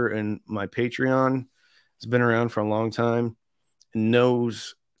contributor in my Patreon. He's been around for a long time and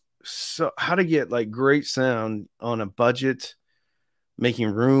knows how to get like great sound on a budget, making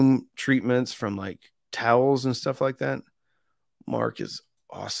room treatments from like towels and stuff like that. Mark is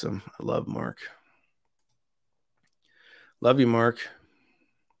awesome. I love Mark. Love you, Mark.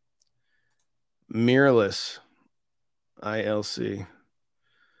 Mirrorless ILC.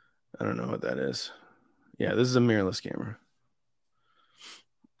 I don't know what that is. Yeah, this is a mirrorless camera.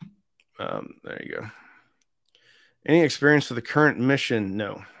 There you go. Any experience with the current mission?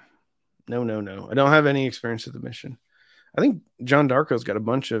 No. I don't have any experience with the mission. I think John Darko's got a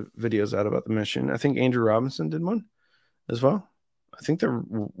bunch of videos out about the mission. I think Andrew Robinson did one as well. I think they're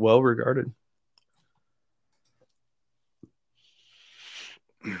well regarded.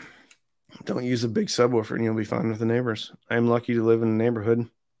 Don't use a big subwoofer and you'll be fine with the neighbors. I am lucky to live in a neighborhood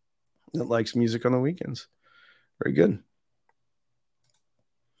that likes music on the weekends. Very good.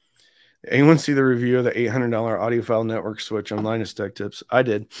 Anyone see the review of the $800 audiophile network switch on Linus Tech Tips? I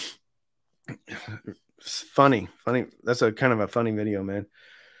did. It's funny. That's a kind of a funny video, man,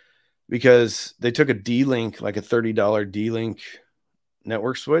 because they took a D-Link, like a $30 D-Link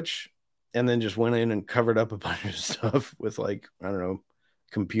network switch, and then just went in and covered up a bunch of stuff with like, I don't know,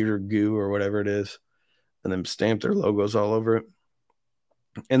 computer goo or whatever it is, and then stamped their logos all over it.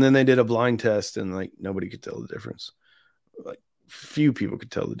 And then they did a blind test and like nobody could tell the difference. Like few people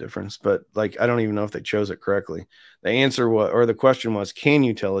could tell the difference, but like I don't even know if they chose it correctly. The answer was, or the question was, can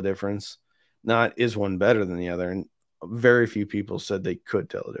you tell the difference? Not is one better than the other. And very few people said they could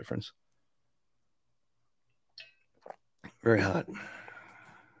tell the difference. Very hot.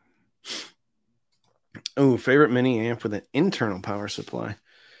 Oh, favorite mini amp with an internal power supply.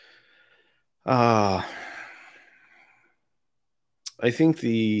 I think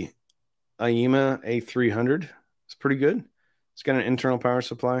the IEMA A300 is pretty good. It's got an internal power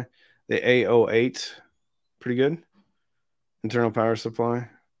supply. The A08, pretty good. Internal power supply.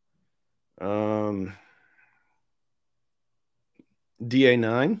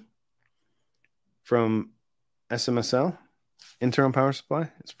 DA9 from SMSL, internal power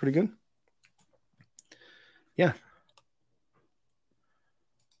supply. It's pretty good. Yeah.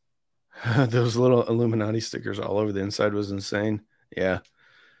 Those little Illuminati stickers all over the inside was insane. Yeah.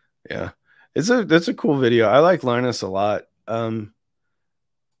 Yeah. That's a cool video. I like Linus a lot. A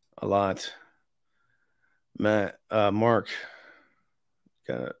lot. Matt, Mark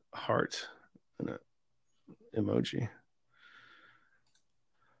got a heart and an emoji.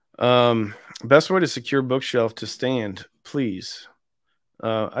 Best way to secure bookshelf to stand, please.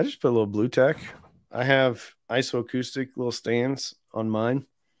 I just put a little blue tack. I have isoacoustic little stands on mine,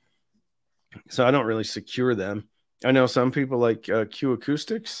 so I don't really secure them. I know some people like Q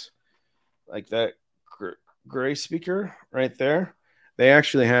Acoustics, like that gray speaker right there. They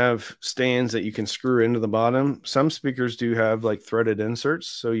actually have stands that you can screw into the bottom. Some speakers do have like threaded inserts,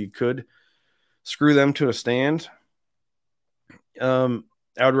 so you could screw them to a stand.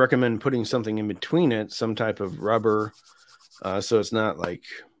 I would recommend putting something in between it, some type of rubber, so it's not like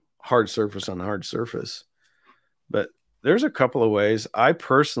hard surface on hard surface. But there's a couple of ways. I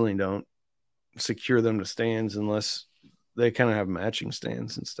personally don't secure them to stands unless they kind of have matching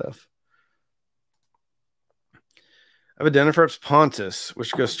stands and stuff. I have a Denafreps Pontus,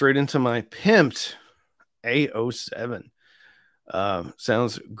 which goes straight into my pimped A07.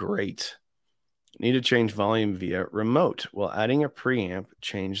 Sounds great. Need to change volume via remote. Will adding a preamp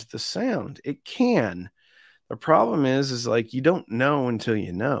change the sound? It can. The problem is like you don't know until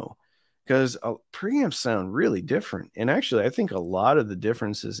you know, because preamps sound really different. And actually, I think a lot of the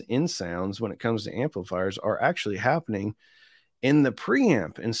differences in sounds when it comes to amplifiers are actually happening in the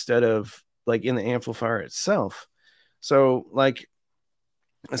preamp instead of like in the amplifier itself. So like,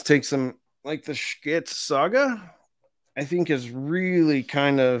 let's take some like the Schkit Saga, I think is really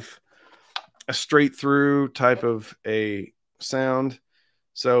kind of a straight through type of a sound.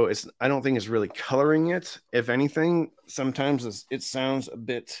 So I don't think it's really coloring it. If anything, sometimes it sounds a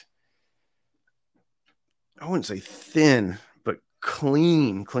bit, I wouldn't say thin, but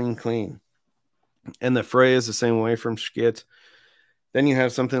clean. And the fray is the same way from Schkit. Then you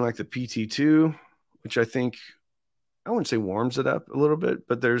have something like the PT2, which I think, I wouldn't say warms it up a little bit,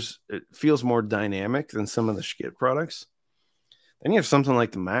 but it feels more dynamic than some of the Schkit products. Then you have something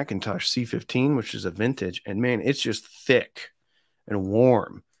like the Macintosh C15, which is a vintage, and man, it's just thick and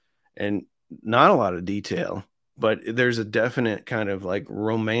warm and not a lot of detail, but there's a definite kind of like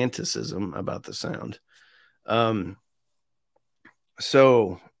romanticism about the sound.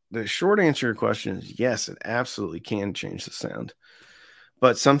 So the short answer to your question is yes, it absolutely can change the sound.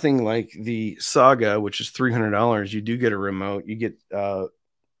 But something like the Saga, which is $300, you do get a remote. You get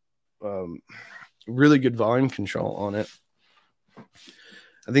really good volume control on it.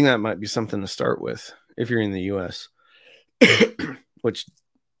 I think that might be something to start with if you're in the US, which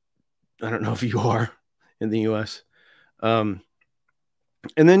I don't know if you are in the US. And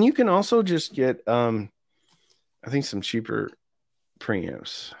then you can also just get, I think, some cheaper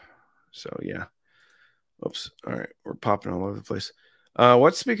preamps. So, yeah. Oops. All right. We're popping all over the place.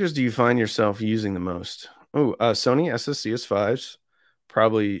 What speakers do you find yourself using the most? Oh, Sony SSCS5s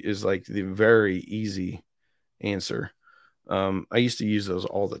probably is like the very easy answer. I used to use those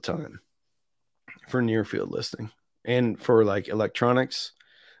all the time for near field listening and for like electronics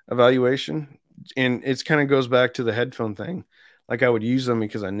evaluation. And it's kind of goes back to the headphone thing. Like I would use them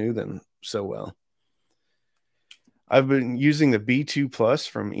because I knew them so well. I've been using the B2 Plus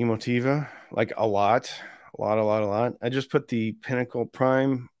from Emotiva like a lot. I just put the Pinnacle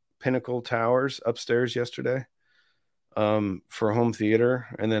Towers upstairs yesterday for home theater,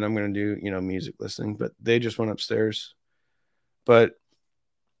 and then I'm going to do music listening, but they just went upstairs. But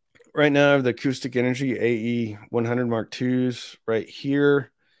right now I have the Acoustic Energy AE 100 Mark IIs right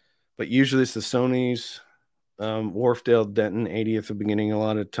here, but usually it's the Sony's Wharfdale Denton 80th have been getting a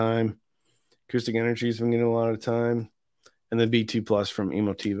lot of time. Acoustic Energy's been getting a lot of time, and the B2 Plus from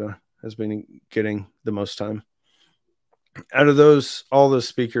Emotiva has been getting the most time. Out of all those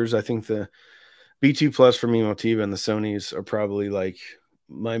speakers, I think the B2 Plus from Emotiva and the Sony's are probably like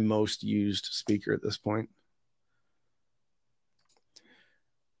my most used speaker at this point.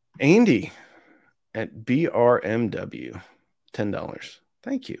 Andy at BRMW, $10.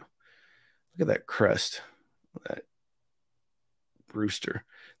 Thank you. Look at that crest. That rooster.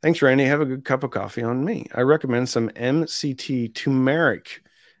 Thanks, Randy. Have a good cup of coffee on me. I recommend some MCT turmeric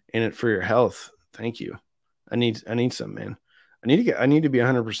in it for your health. Thank you. I need some, man. I need to be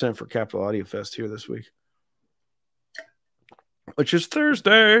 100% for Capital Audio Fest here this week, which is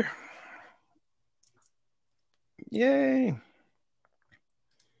Thursday. Yay.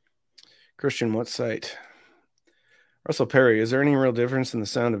 Christian, what site? Russell Perry, is there any real difference in the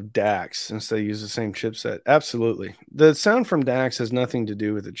sound of DACs since they use the same chipset? Absolutely. The sound from DACs has nothing to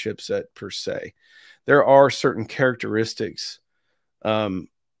do with the chipset per se. There are certain characteristics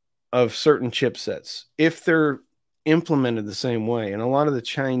of certain chipsets, if they're implemented the same way. And a lot of the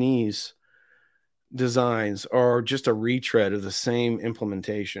Chinese designs are just a retread of the same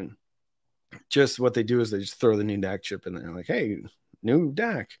implementation. Just what they do is they just throw the new DAC chip in there, like, hey, new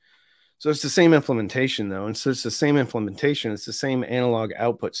DAC. So it's the same implementation, though. And so it's the same implementation. It's the same analog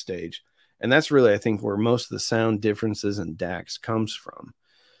output stage. And that's really, I think, where most of the sound differences in DACs comes from.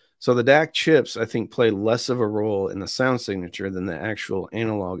 So the DAC chips, I think, play less of a role in the sound signature than the actual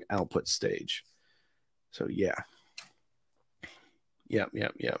analog output stage. So, yeah. Yep.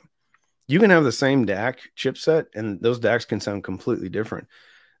 You can have the same DAC chipset, and those DACs can sound completely different.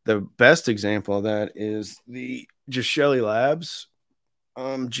 The best example of that is the Gishelli Labs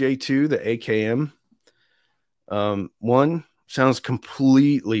J2, the AKM one sounds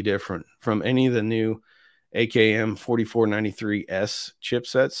completely different from any of the new AKM 4493S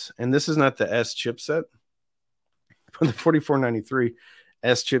chipsets. And this is not the S chipset, but the 4493S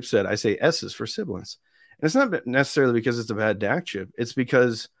chipset. I say S is for sibilance. And it's not necessarily because it's a bad DAC chip. It's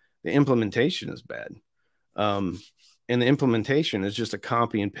because the implementation is bad. And the implementation is just a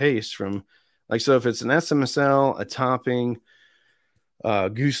copy and paste from, like, so if it's an SMSL, a topping,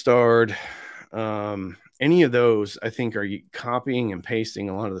 Gustard, any of those, I think, are copying and pasting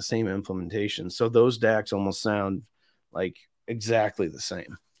a lot of the same implementation. So those DACs almost sound like exactly the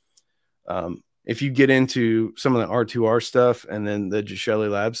same. If you get into some of the R2R stuff and then the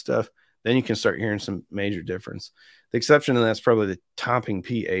Gishelli Lab stuff, then you can start hearing some major difference. The exception to that's probably the topping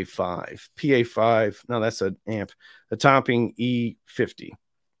PA5. PA5, no, that's an amp. The topping E50.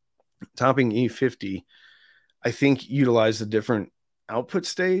 Topping E50, I think, utilize a different output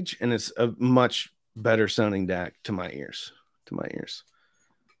stage, and it's a much better sounding DAC to my ears.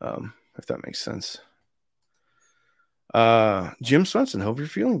 If that makes sense. Jim Swenson, hope you're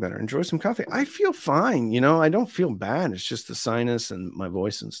feeling better. Enjoy some coffee. I feel fine. I don't feel bad. It's just the sinus and my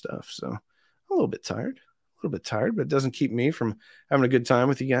voice and stuff. So I'm a little bit tired, but it doesn't keep me from having a good time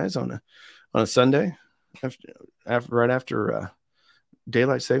with you guys on a Sunday right after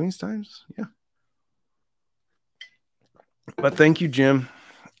daylight savings times. Yeah. But thank you, Jim.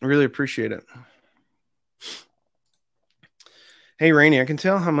 I really appreciate it. Hey, Rainey, I can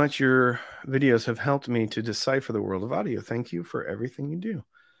tell how much your videos have helped me to decipher the world of audio. Thank you for everything you do.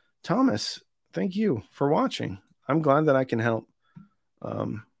 Thomas, thank you for watching. I'm glad that I can help.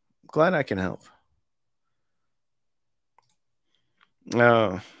 Glad I can help.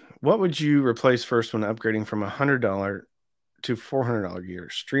 What would you replace first when upgrading from $100 to $400 gear?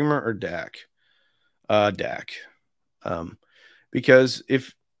 Streamer or DAC? DAC. Because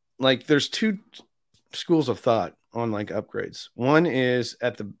if, like, there's two schools of thought on, like, upgrades. One is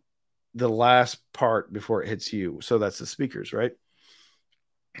at the last part before it hits you. So that's the speakers, right?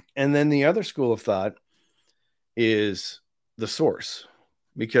 And then the other school of thought is the source.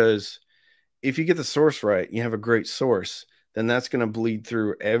 Because if you get the source right, you have a great source, then that's going to bleed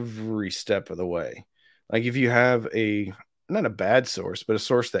through every step of the way. Like, if you have not a bad source, but a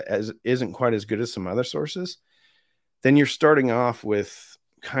source that isn't quite as good as some other sources, then you're starting off with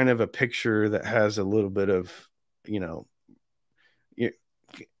kind of a picture that has a little bit of,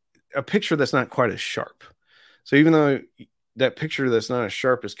 a picture that's not quite as sharp. So even though that picture that's not as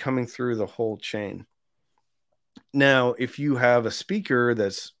sharp is coming through the whole chain. Now, if you have a speaker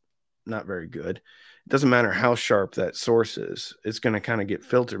that's not very good, it doesn't matter how sharp that source is, it's going to kind of get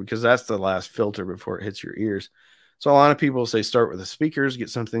filtered, because that's the last filter before it hits your ears. So a lot of people say start with the speakers, get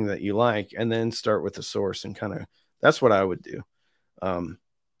something that you like, and then start with the source, and kind of, that's what I would do.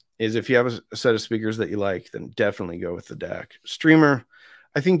 Is if you have a set of speakers that you like, then definitely go with the DAC. Streamer,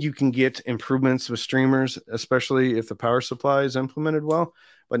 I think you can get improvements with streamers, especially if the power supply is implemented well,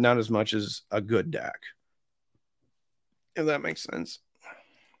 but not as much as a good DAC. If that makes sense.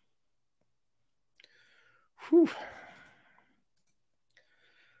 Whew.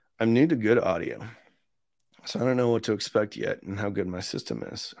 I'm new to good audio, so I don't know what to expect yet and how good my system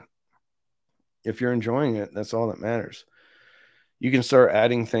is. If you're enjoying it, that's all that matters. You can start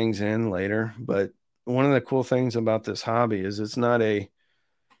adding things in later, but one of the cool things about this hobby is it's not I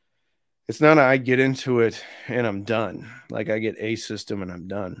get into it and I'm done. Like, I get a system and I'm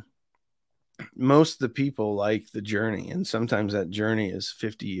done. most of the people like the journey. And sometimes that journey is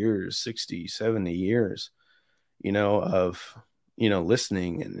 50 years, 60, 70 years, of,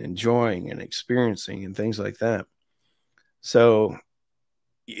 listening and enjoying and experiencing and things like that. So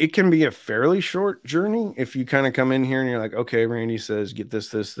it can be a fairly short journey if you kind of come in here and you're like, okay, Randy says, get this,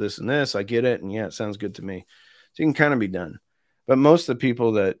 this, this, and this. I get it. And yeah, it sounds good to me. So you can kind of be done. But most of the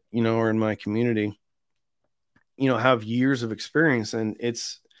people that, are in my community, have years of experience, and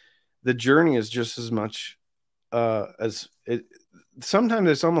the journey is just as much as it. Sometimes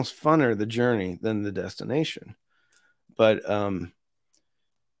it's almost funner, the journey, than the destination. But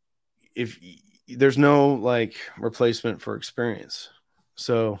if there's no like replacement for experience,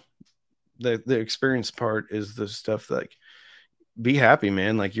 so the experience part is the stuff like, be happy,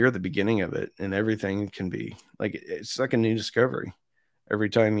 man. Like, you're at the beginning of it, and everything can be like, it's like a new discovery every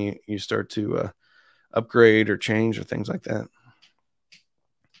time you start to upgrade or change or things like that.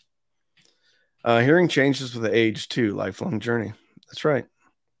 Hearing changes with age too, lifelong journey. That's right.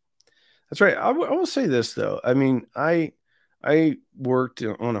 That's right. I will say this though. I mean, I worked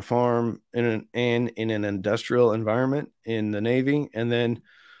on a farm in an industrial environment in the Navy, and then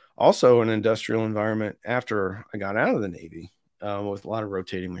also an industrial environment after I got out of the Navy, with a lot of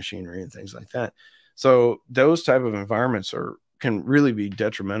rotating machinery and things like that. So those type of environments can really be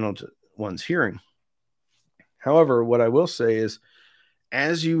detrimental to one's hearing. However, what I will say is,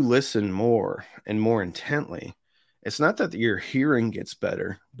 as you listen more and more intently, it's not that your hearing gets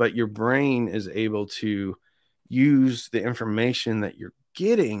better, but your brain is able to use the information that you're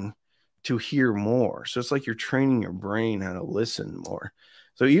getting to hear more. So it's like you're training your brain how to listen more.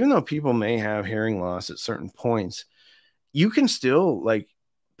 So even though people may have hearing loss at certain points, you can still like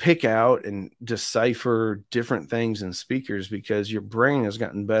pick out and decipher different things in speakers because your brain has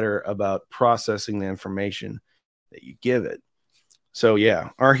gotten better about processing the information that you give it. So yeah,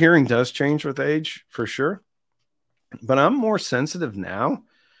 our hearing does change with age for sure, but I'm more sensitive now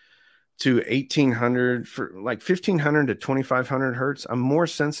to 1800, for like 1500 to 2500 hertz. I'm more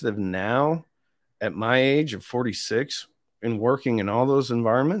sensitive now at my age of 46 and working in all those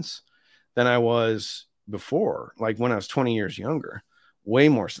environments than I was before, like when I was 20 years younger. Way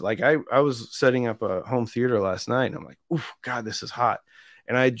more. Like I was setting up a home theater last night, and I'm like, oh God, this is hot.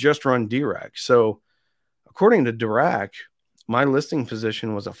 And I had just run DRAC. So according to DRAC, my listing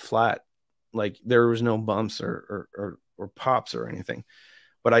position was a flat, like there was no bumps or pops or anything.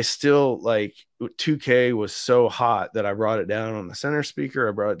 But I still, like, 2K was so hot that I brought it down on the center speaker.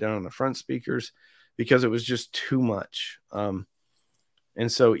 I brought it down on the front speakers because it was just too much. And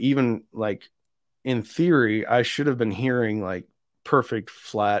so even like in theory, I should have been hearing like perfect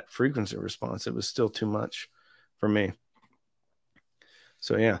flat frequency response. It was still too much for me.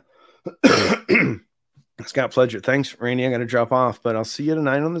 So yeah. Scott Pledger. Thanks, Randy. I got to drop off, but I'll see you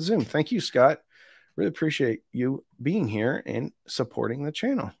tonight on the Zoom. Thank you, Scott. Really appreciate you being here and supporting the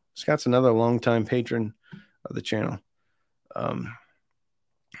channel. Scott's another longtime patron of the channel.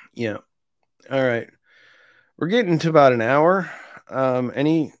 Yeah. All right. We're getting to about an hour.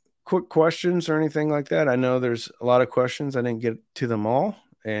 Any quick questions or anything like that? I know there's a lot of questions. I didn't get to them all,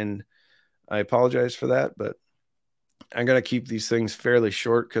 and I apologize for that, but I got to keep these things fairly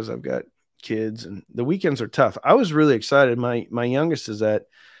short because I've got kids and the weekends are tough. I was really excited. My youngest is at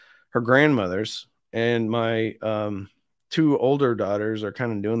her grandmother's, and my two older daughters are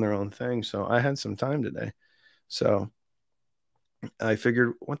kind of doing their own thing. So I had some time today. So I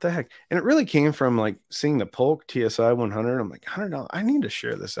figured, what the heck? And it really came from like seeing the Polk TSI 100. I'm like, $100. I need to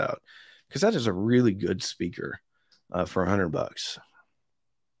share this out because that is a really good speaker for $100.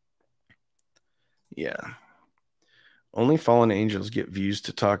 Yeah. Only fallen angels get views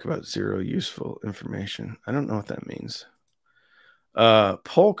to talk about zero useful information. I don't know what that means.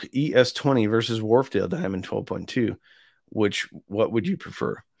 Polk ES20 versus Wharfdale Diamond 12.2. What would you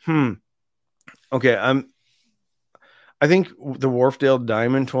prefer? Okay, I think the Wharfdale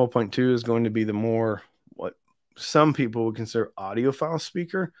Diamond 12.2 is going to be the more what some people would consider audiophile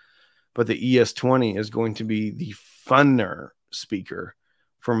speaker, but the ES20 is going to be the funner speaker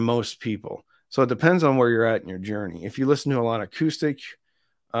for most people. So it depends on where you're at in your journey. If you listen to a lot of acoustic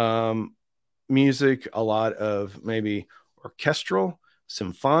music, a lot of maybe orchestral,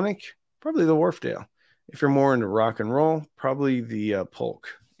 symphonic, probably the Wharfdale. If you're more into rock and roll, probably the Polk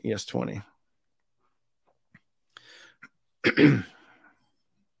ES20.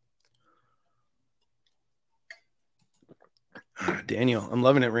 Daniel, I'm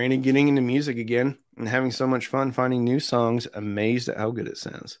loving it, Randy. Getting into music again and having so much fun finding new songs. Amazed at how good it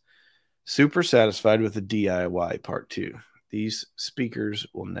sounds. Super satisfied with the DIY part 2. These speakers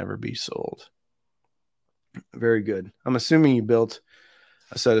will never be sold. Very good. I'm assuming you built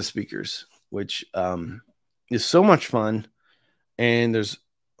a set of speakers. which is so much fun. And there's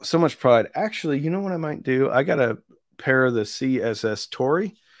so much pride. Actually, you know what I might do? I got a pair of the CSS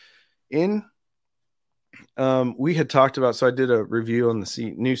Tori in. We had talked about, so I did a review on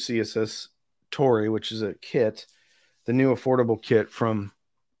the new CSS Tori, which is a kit, the new affordable kit from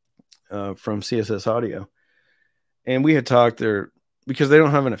CSS Audio. And we had talked there because they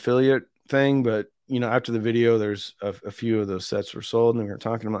don't have an affiliate thing, but you know, after the video, there's a few of those sets were sold, and we were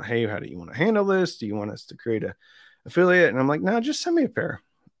talking about, hey, how do you want to handle this? Do you want us to create a affiliate? And I'm like, no, just send me a pair,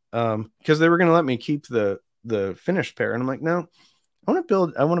 because they were going to let me keep the finished pair, and I'm like, no, I want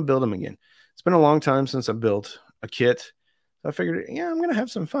to build them again. It's been a long time since I built a kit. So I figured, yeah, I'm going to have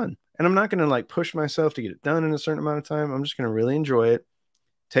some fun, and I'm not going to like push myself to get it done in a certain amount of time. I'm just going to really enjoy it,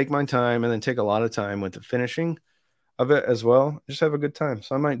 take my time, and then take a lot of time with the finishing of it as well. Just have a good time.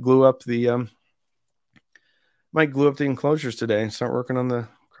 So I might glue up the enclosures today and start working on the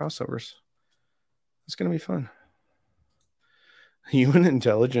crossovers. It's going to be fun. Human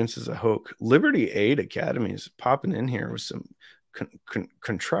intelligence is a hoax. Liberty Aid Academy is popping in here with some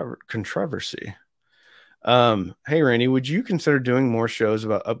controversy. Hey, Randy, would you consider doing more shows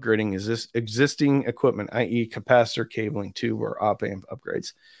about upgrading existing equipment, i.e. capacitor cabling, tube, or op amp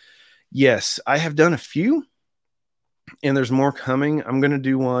upgrades? Yes, I have done a few, and there's more coming. I'm going to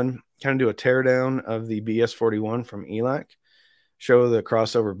do one, kind of do a teardown of the BS41 from ELAC, show the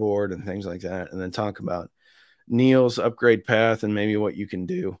crossover board and things like that, and then talk about Neil's upgrade path and maybe what you can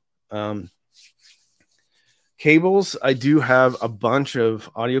do. Cables, I do have a bunch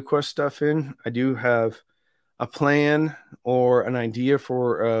of AudioQuest stuff in. I do have a plan or an idea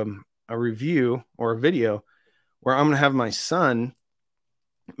for a review or a video where I'm going to have my son,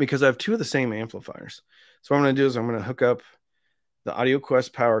 because I have two of the same amplifiers. So what I'm going to do is I'm going to hook up the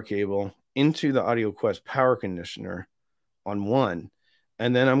AudioQuest power cable into the AudioQuest power conditioner on one,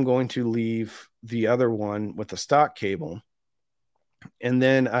 and then I'm going to leave the other one with the stock cable. And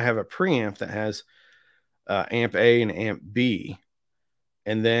then I have a preamp that has amp A and amp B,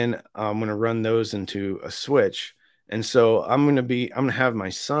 and then I'm going to run those into a switch. And so I'm going to have my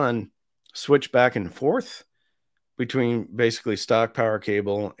son switch back and forth between basically stock power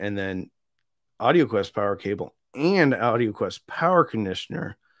cable and then AudioQuest power cable and AudioQuest power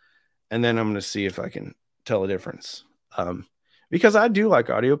conditioner. And then I'm going to see if I can tell a difference. Because I do like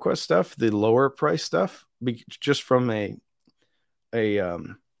AudioQuest stuff, the lower price stuff, just from a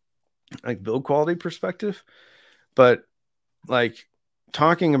like build quality perspective. But like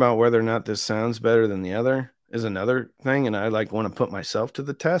talking about whether or not this sounds better than the other is another thing. And I like want to put myself to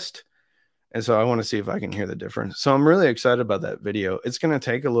the test. And so I want to see if I can hear the difference. So I'm really excited about that video. It's going to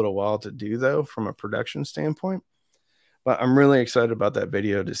take a little while to do, though, from a production standpoint. But I'm really excited about that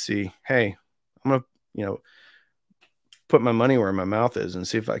video to see, hey, I'm going to, you know, put my money where my mouth is and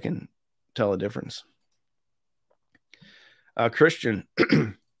see if I can tell a difference. Christian,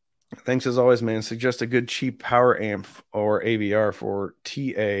 thanks as always, man. Suggest a good cheap power amp or AVR for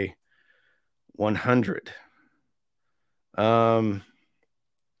TA 100.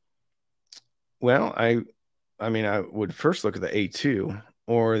 Well, I mean, I would first look at the A2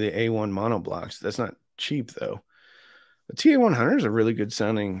 or the A1 mono blocks. That's not cheap, though. The TA100 is a really good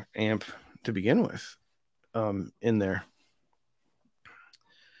sounding amp to begin with in there.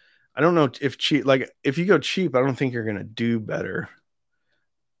 I don't know if cheap, like if you go cheap, I don't think you're going to do better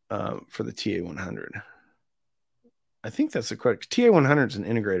for the TA100. I think that's the correct. TA100 is an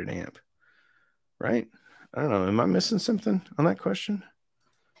integrated amp, right? I don't know. Am I missing something on that question?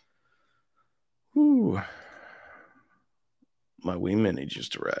 Ooh, my Wii Mini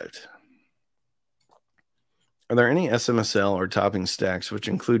just arrived. Are there any SMSL or topping stacks which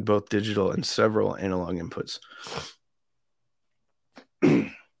include both digital and several analog inputs?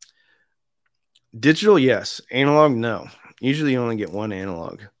 Digital, yes. Analog, no. Usually you only get one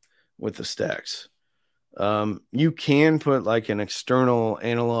analog with the stacks. You can put like an external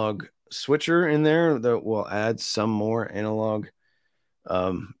analog switcher in there that will add some more analog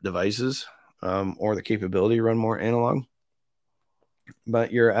devices or the capability to run more analog,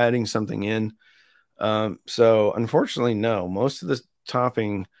 but you're adding something in. So unfortunately, no. Most of the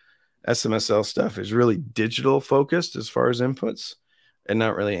topping SMSL stuff is really digital focused as far as inputs and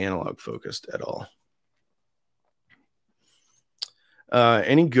not really analog focused at all.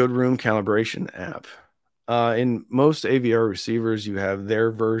 Any good room calibration app? In most AVR receivers, you have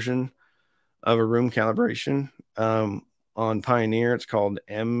their version of a room calibration. On Pioneer, it's called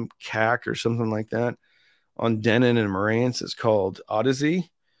MCAC or something like that. On Denon and Marantz, it's called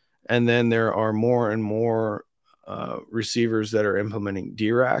Odyssey. And then there are more and more receivers that are implementing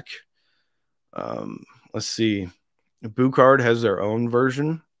DRAC. Let's see. Bucard has their own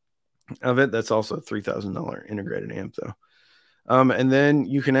version of it. That's also a $3,000 integrated amp though. And then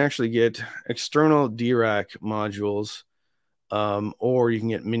you can actually get external DRAC modules, or you can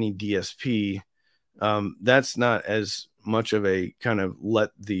get mini DSP. That's not as much of a kind of let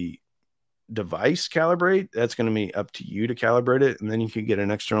the device calibrate. That's going to be up to you to calibrate it. And then you could get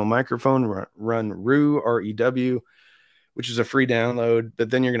an external microphone, run REW, REW, which is a free download, but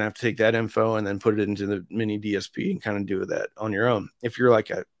then you're going to have to take that info and then put it into the mini DSP and kind of do that on your own. If you're like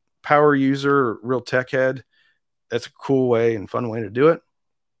a power user, real tech head, that's a cool way and fun way to do it.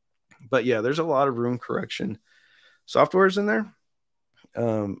 But yeah, there's a lot of room correction softwares in there,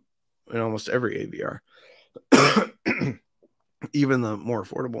 in almost every AVR, even the more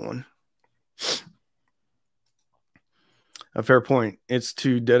affordable one. A fair point. It's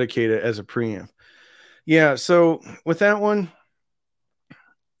to dedicate it as a preamp. Yeah, so with that one,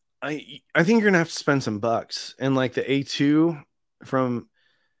 I think you're gonna have to spend some bucks. And like the A2 from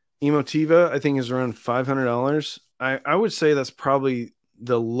Emotiva, I think is around $500. I would say that's probably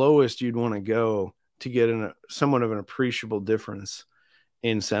the lowest you'd want to go to get somewhat of an appreciable difference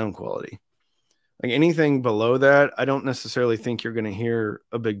in sound quality. Like anything below that, I don't necessarily think you're going to hear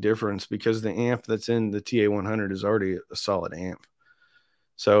a big difference because the amp that's in the TA100 is already a solid amp.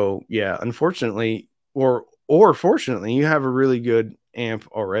 So yeah, unfortunately, or fortunately, you have a really good amp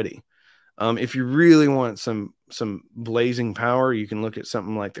already. If you really want some blazing power, you can look at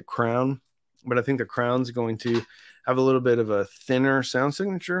something like the Crown, but I think the Crown's going to have a little bit of a thinner sound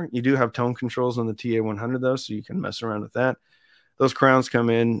signature. You do have tone controls on the TA100 though, so you can mess around with that. Those Crowns come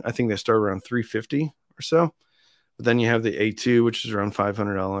in, I think they start around $350 or so. But then you have the A2, which is around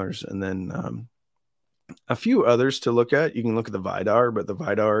 $500, and then a few others to look at. You can look at the Vidar, but the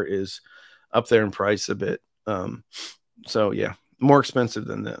Vidar is up there in price a bit. So yeah, more expensive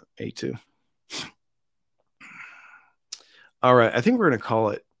than the A2. All right, I think we're going to call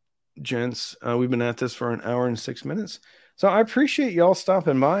it, gents. We've been at this for an hour and 6 minutes. So I appreciate y'all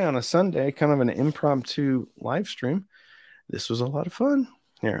stopping by on a Sunday, kind of an impromptu live stream. This was a lot of fun.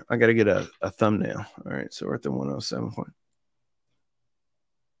 Here, I got to get a thumbnail. All right, so we're at the 107 point.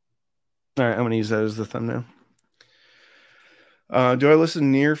 All right, I'm going to use that as the thumbnail. Do I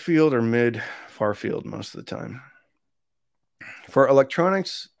listen near field or mid far field most of the time? For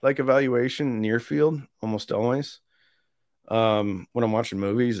electronics, like evaluation, near field, almost always. When I'm watching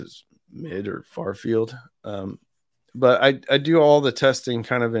movies, it's mid or far field. But I do all the testing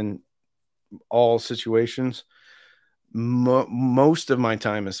kind of in all situations. Most of my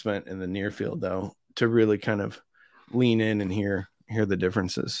time is spent in the near field though, to really kind of lean in and hear the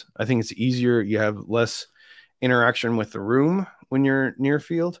differences. I think it's easier. You have less interaction with the room when you're near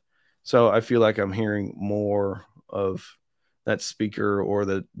field. So I feel like I'm hearing more of that speaker or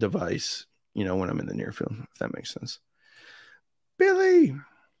the device, when I'm in the near field, if that makes sense. Billy,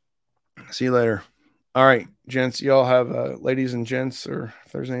 see you later. All right, gents, y'all have ladies and gents, or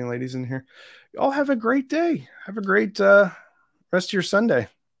if there's any ladies in here, y'all have a great day. Have a great rest of your Sunday,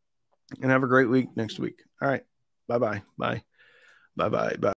 and have a great week next week. All right, bye. Bye.